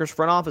 The Packers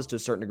front office, to a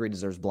certain degree,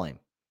 deserves blame.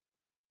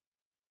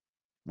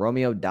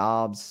 Romeo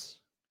Doubs,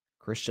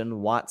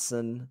 Christian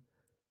Watson,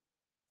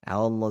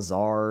 Alan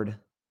Lazard,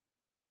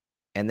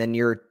 and then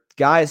your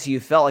guys who you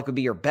felt like would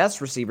be your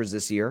best receivers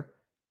this year,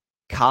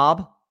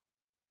 Cobb,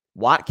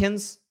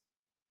 Watkins,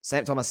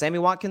 Talking about Sammy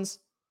Watkins?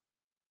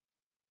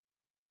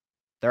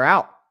 They're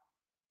out.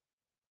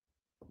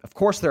 Of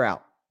course they're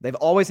out. They've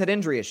always had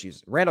injury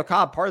issues. Randall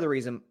Cobb, part of the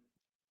reason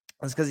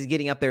is because he's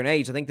getting up there in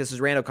age. I think this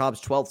is Randall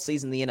Cobb's 12th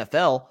season in the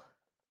NFL.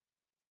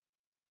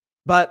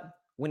 But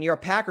when you're a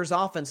Packers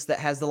offense that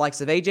has the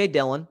likes of A.J.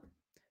 Dillon,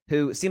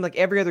 who seemed like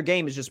every other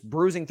game is just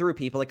bruising through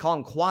people. They call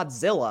him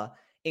Quadzilla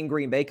in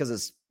Green Bay because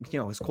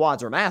his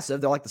quads are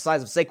massive. They're like the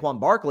size of Saquon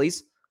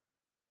Barkley's.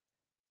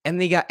 And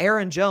then you got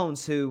Aaron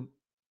Jones, who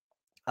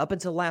up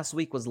until last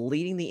week was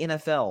leading the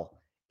NFL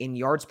in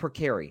yards per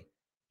carry.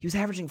 He was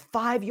averaging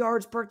 5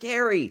 yards per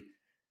carry.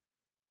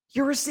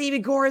 Your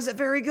receiving core isn't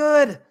very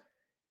good.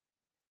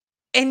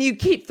 And you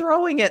keep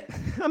throwing it.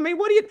 I mean,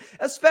 what do you,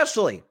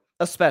 especially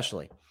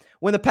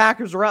when the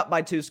Packers are up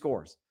by 2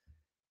 scores.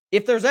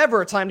 If there's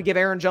ever a time to give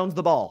Aaron Jones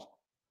the ball,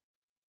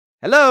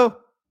 hello,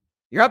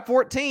 you're up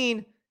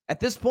 14. At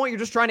this point, you're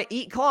just trying to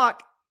eat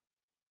clock.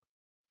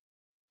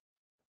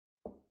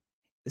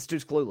 This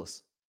dude's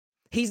clueless.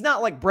 He's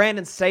not like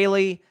Brandon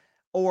Staley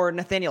or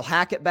Nathaniel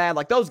Hackett bad.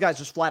 Like, those guys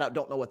just flat out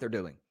don't know what they're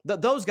doing.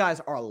 Those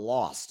guys are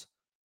lost.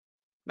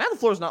 Matt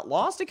LaFleur's not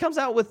lost. He comes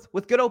out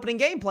with good opening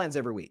game plans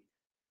every week.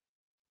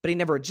 But he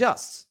never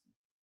adjusts.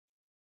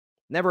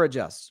 Never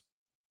adjusts.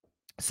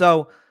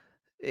 So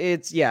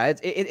it's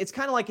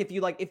kind of like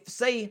if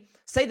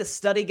say the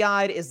study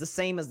guide is the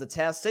same as the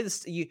test. Say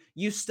this,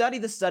 you study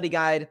the study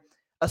guide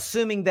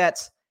assuming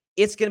that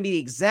it's going to be the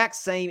exact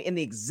same in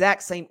the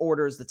exact same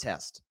order as the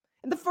test.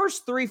 And the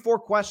first 3-4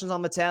 questions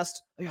on the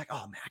test, you're like,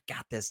 oh man, I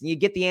got this. And you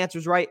get the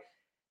answers right.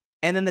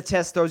 And then the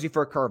test throws you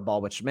for a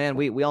curveball, which, man,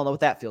 we all know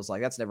what that feels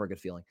like. That's never a good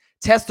feeling.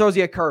 Test throws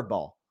you a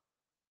curveball.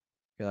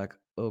 You're like,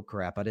 oh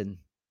crap, I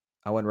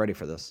wasn't ready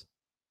for this.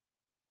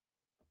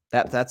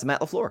 That's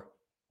Matt LaFleur.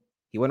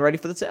 He wasn't ready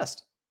for the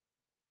test.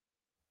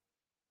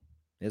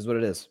 It is what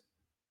it is.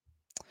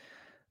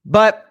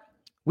 But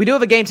we do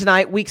have a game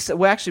tonight.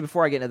 Actually,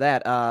 before I get into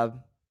that,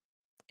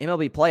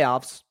 MLB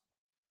playoffs.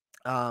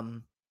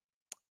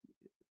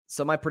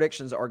 So my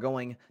predictions are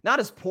going not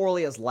as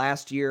poorly as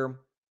last year,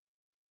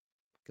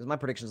 because my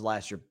predictions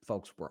last year,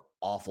 folks, were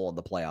awful in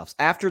the playoffs.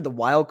 After the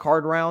wild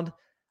card round,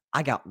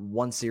 I got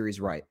one series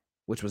right,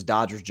 which was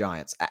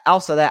Dodgers-Giants.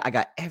 Also, I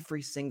got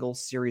every single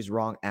series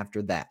wrong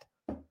after that.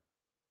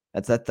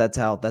 That's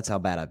how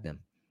bad I've been.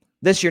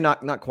 This year,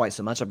 not quite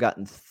so much. I've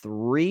gotten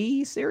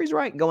 3 series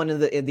right going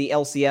into the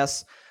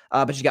LCS.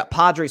 But you got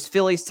Padres,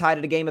 Phillies tied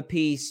at a game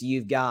apiece.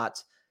 You've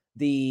got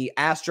the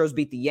Astros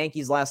beat the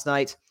Yankees last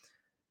night.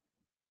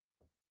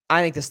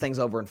 I think this thing's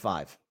over in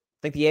 5. I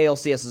think the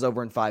ALCS is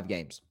over in 5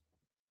 games.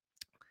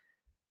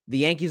 The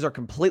Yankees are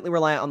completely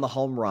reliant on the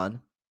home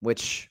run,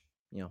 which,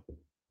 how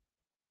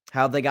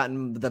have they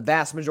gotten the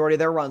vast majority of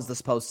their runs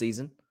this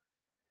postseason?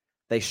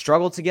 They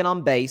struggle to get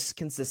on base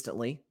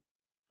consistently,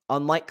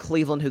 unlike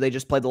Cleveland, who they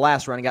just played the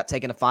last round and got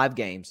taken to 5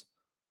 games.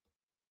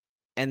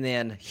 And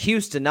then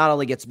Houston not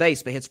only gets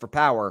base, but hits for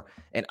power.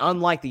 And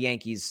unlike the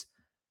Yankees,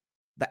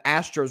 the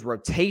Astros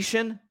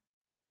rotation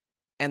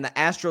and the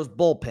Astros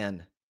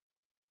bullpen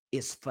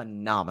is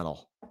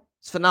phenomenal.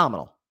 It's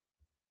phenomenal.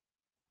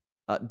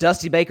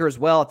 Dusty Baker as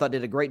well, I thought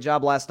did a great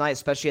job last night,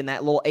 especially in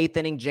that little 8th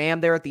inning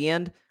jam there at the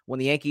end when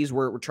the Yankees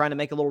were trying to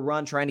make a little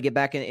run, trying to get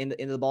back into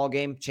the ball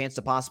game, chance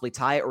to possibly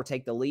tie it or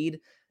take the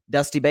lead.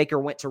 Dusty Baker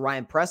went to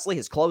Ryan Presley,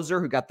 his closer,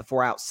 who got the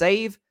 4-out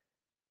save.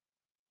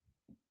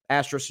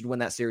 Astros should win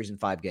that series in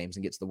 5 games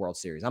and get to the World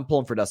Series. I'm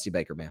pulling for Dusty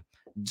Baker, man.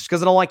 Just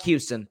because I don't like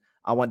Houston,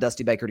 I want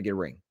Dusty Baker to get a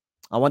ring.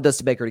 I want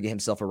Dusty Baker to get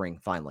himself a ring,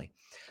 finally.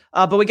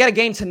 But we got a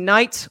game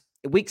tonight.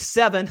 Week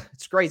 7,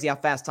 it's crazy how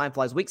fast time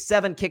flies. Week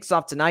 7 kicks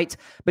off tonight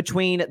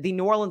between the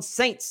New Orleans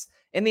Saints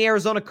and the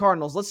Arizona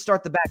Cardinals. Let's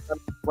start the back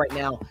right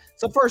now.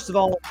 So first of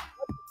all,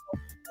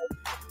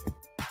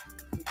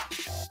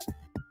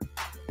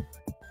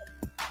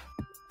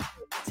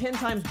 10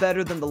 times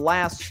better than the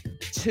last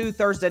 2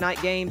 Thursday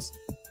night games,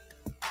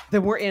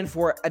 then we're in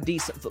for a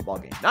decent football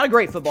game. Not a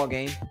great football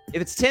game.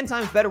 If it's 10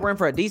 times better, we're in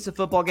for a decent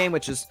football game,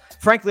 which is,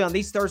 frankly, on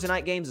these Thursday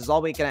night games is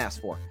all we can ask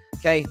for.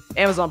 Okay?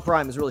 Amazon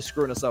Prime is really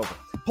screwing us over.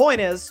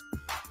 Point is,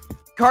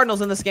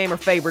 Cardinals in this game are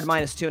favored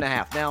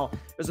 -2.5. Now,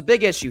 there's a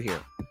big issue here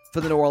for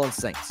the New Orleans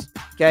Saints.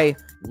 Okay?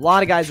 A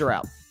lot of guys are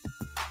out.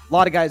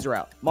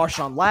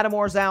 Marshawn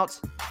Lattimore's out.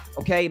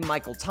 Okay?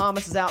 Michael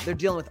Thomas is out. They're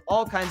dealing with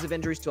all kinds of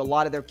injuries to a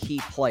lot of their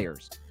key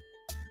players.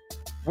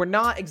 We're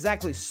not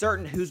exactly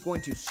certain who's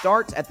going to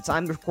start at the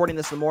time of recording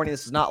this in the morning.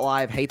 This is not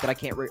live. Hate that I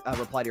can't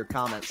reply to your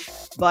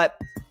comments. But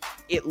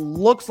it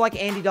looks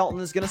like Andy Dalton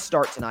is going to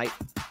start tonight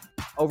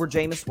over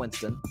Jameis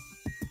Winston.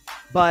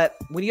 But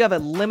when you have a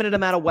limited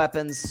amount of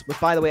weapons, with,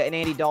 by the way, an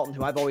Andy Dalton,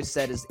 who I've always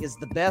said is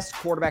the best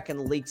quarterback in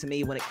the league to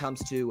me when it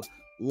comes to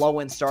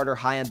low-end starter,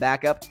 high-end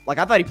backup. Like,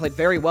 I thought he played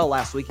very well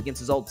last week against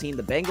his old team,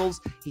 the Bengals.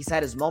 He's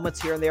had his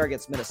moments here and there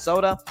against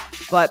Minnesota.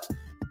 But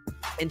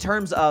in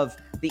terms of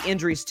the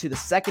injuries to the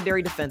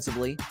secondary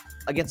defensively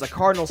against a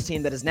Cardinals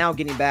team that is now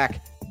getting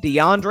back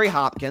DeAndre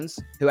Hopkins,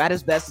 who at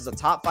his best is a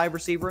top 5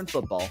 receiver in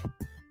football,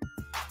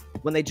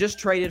 when they just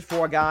traded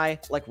for a guy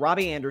like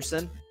Robbie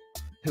Anderson,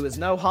 who is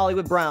no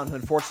Hollywood Brown, who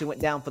unfortunately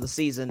went down for the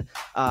season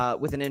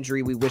with an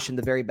injury. We wish him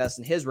the very best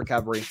in his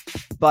recovery.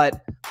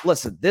 But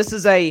listen, this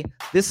is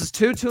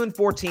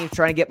 2-4 teams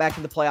trying to get back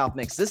in the playoff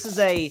mix. This is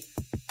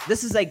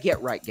a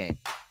get right game.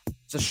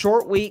 It's a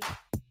short week.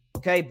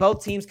 Okay,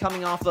 both teams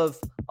coming off of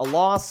a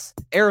loss.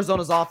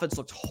 Arizona's offense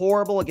looked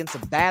horrible against a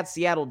bad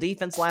Seattle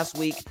defense last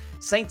week.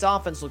 Saints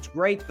offense looked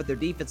great, but their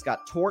defense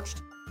got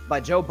torched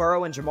by Joe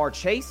Burrow and Jamar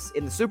Chase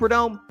in the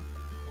Superdome.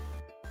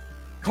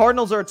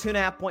 Cardinals are a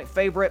 2.5-point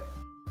favorite.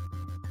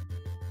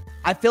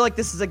 I feel like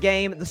this is a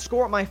game.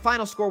 My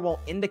final score won't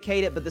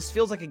indicate it, but this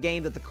feels like a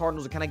game that the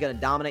Cardinals are kind of going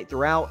to dominate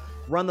throughout,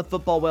 run the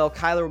football well.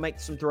 Kyler will make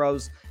some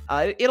throws.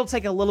 It'll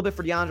take a little bit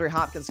for DeAndre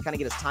Hopkins to kind of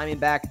get his timing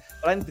back,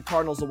 but I think the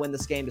Cardinals will win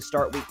this game to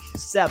start week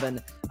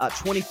 7,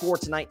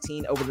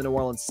 24-19 over the New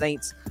Orleans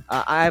Saints.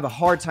 I have a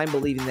hard time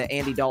believing that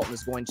Andy Dalton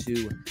is going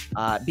to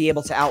be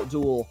able to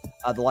outduel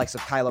the likes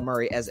of Kyler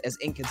Murray as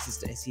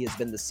inconsistent as he has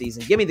been this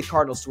season. Give me the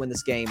Cardinals to win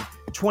this game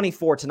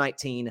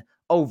 24-19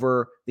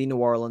 over the New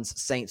Orleans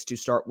Saints to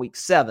start week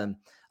 7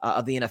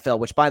 of the NFL,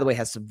 which, by the way,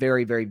 has some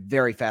very, very,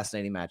 very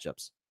fascinating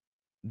matchups.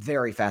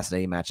 Very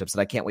fascinating matchups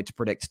that I can't wait to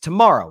predict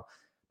tomorrow.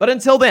 But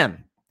until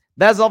then,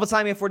 that's all the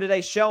time we have for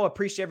today's show.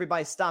 Appreciate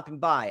everybody stopping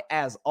by.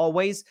 As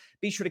always,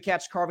 be sure to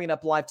catch Carving It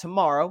Up live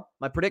tomorrow,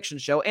 my prediction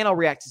show, and I'll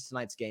react to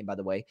tonight's game, by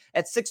the way,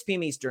 at 6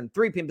 p.m. Eastern,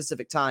 3 p.m.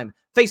 Pacific time,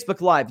 Facebook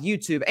Live,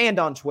 YouTube, and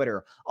on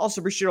Twitter.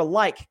 Also, be sure to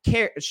like,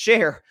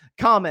 share,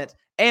 comment,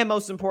 and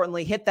most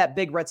importantly, hit that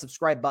big red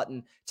subscribe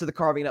button to the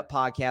Carving It Up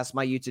podcast,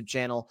 my YouTube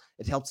channel.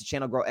 It helps the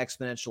channel grow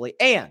exponentially.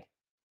 And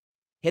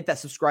hit that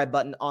subscribe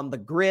button on the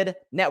Grid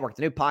Network,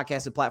 the new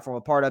podcasting platform I'm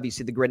a part of. You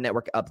see the Grid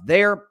Network up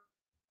there.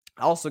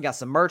 I also got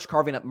some merch,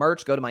 Carving Up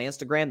merch. Go to my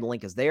Instagram. The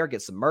link is there.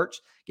 Get some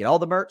merch. Get all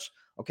the merch,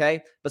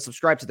 okay? But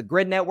subscribe to the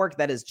Grid Network.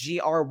 That is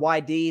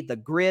GRYD, the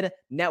Grid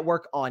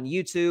Network on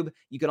YouTube.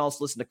 You can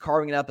also listen to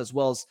Carving It Up as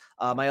well as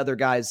my other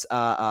guys'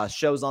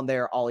 shows on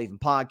there, All Even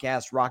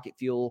Podcast, Rocket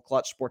Fuel,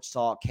 Clutch Sports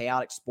Talk,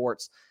 Chaotic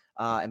Sports.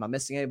 Am I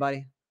missing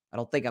anybody? I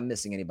don't think I'm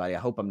missing anybody. I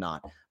hope I'm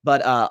not.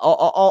 But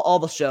all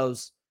the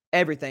shows,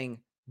 everything,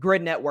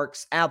 Grid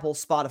Networks, Apple,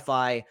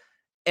 Spotify,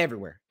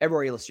 everywhere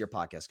you listen to your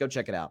podcast. Go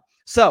check it out.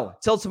 So,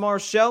 till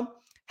tomorrow's show,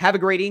 have a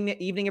great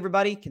evening,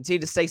 everybody. Continue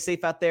to stay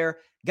safe out there.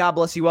 God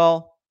bless you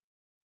all.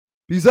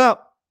 Peace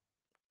out.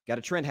 Got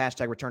a trend,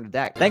 hashtag return to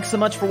Dak. Thanks so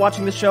much for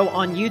watching the show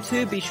on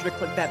YouTube. Be sure to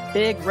click that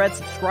big red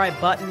subscribe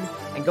button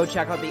and go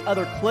check out the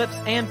other clips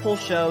and full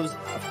shows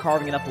of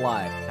Carving It Up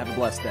Live. Have a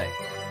blessed day.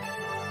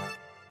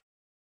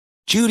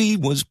 Judy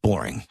was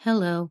boring.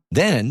 Hello.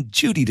 Then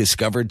Judy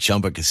discovered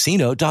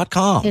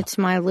ChumbaCasino.com. It's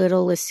my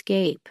little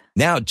escape.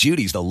 Now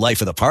Judy's the life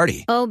of the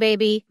party. Oh,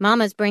 baby,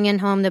 mama's bringing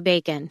home the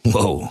bacon.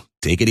 Whoa,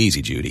 take it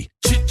easy, Judy.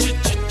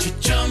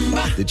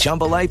 The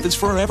Chumba life is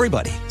for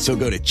everybody. So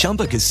go to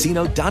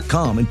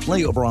ChumbaCasino.com and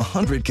play over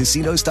 100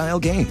 casino-style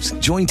games.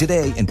 Join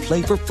today and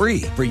play for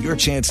free for your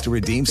chance to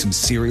redeem some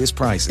serious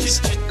prizes.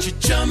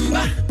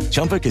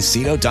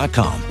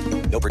 ChumbaCasino.com.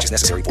 No purchase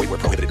necessary. Void where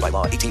prohibited by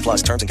law.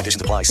 18+ terms and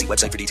conditions apply. See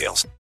website for details.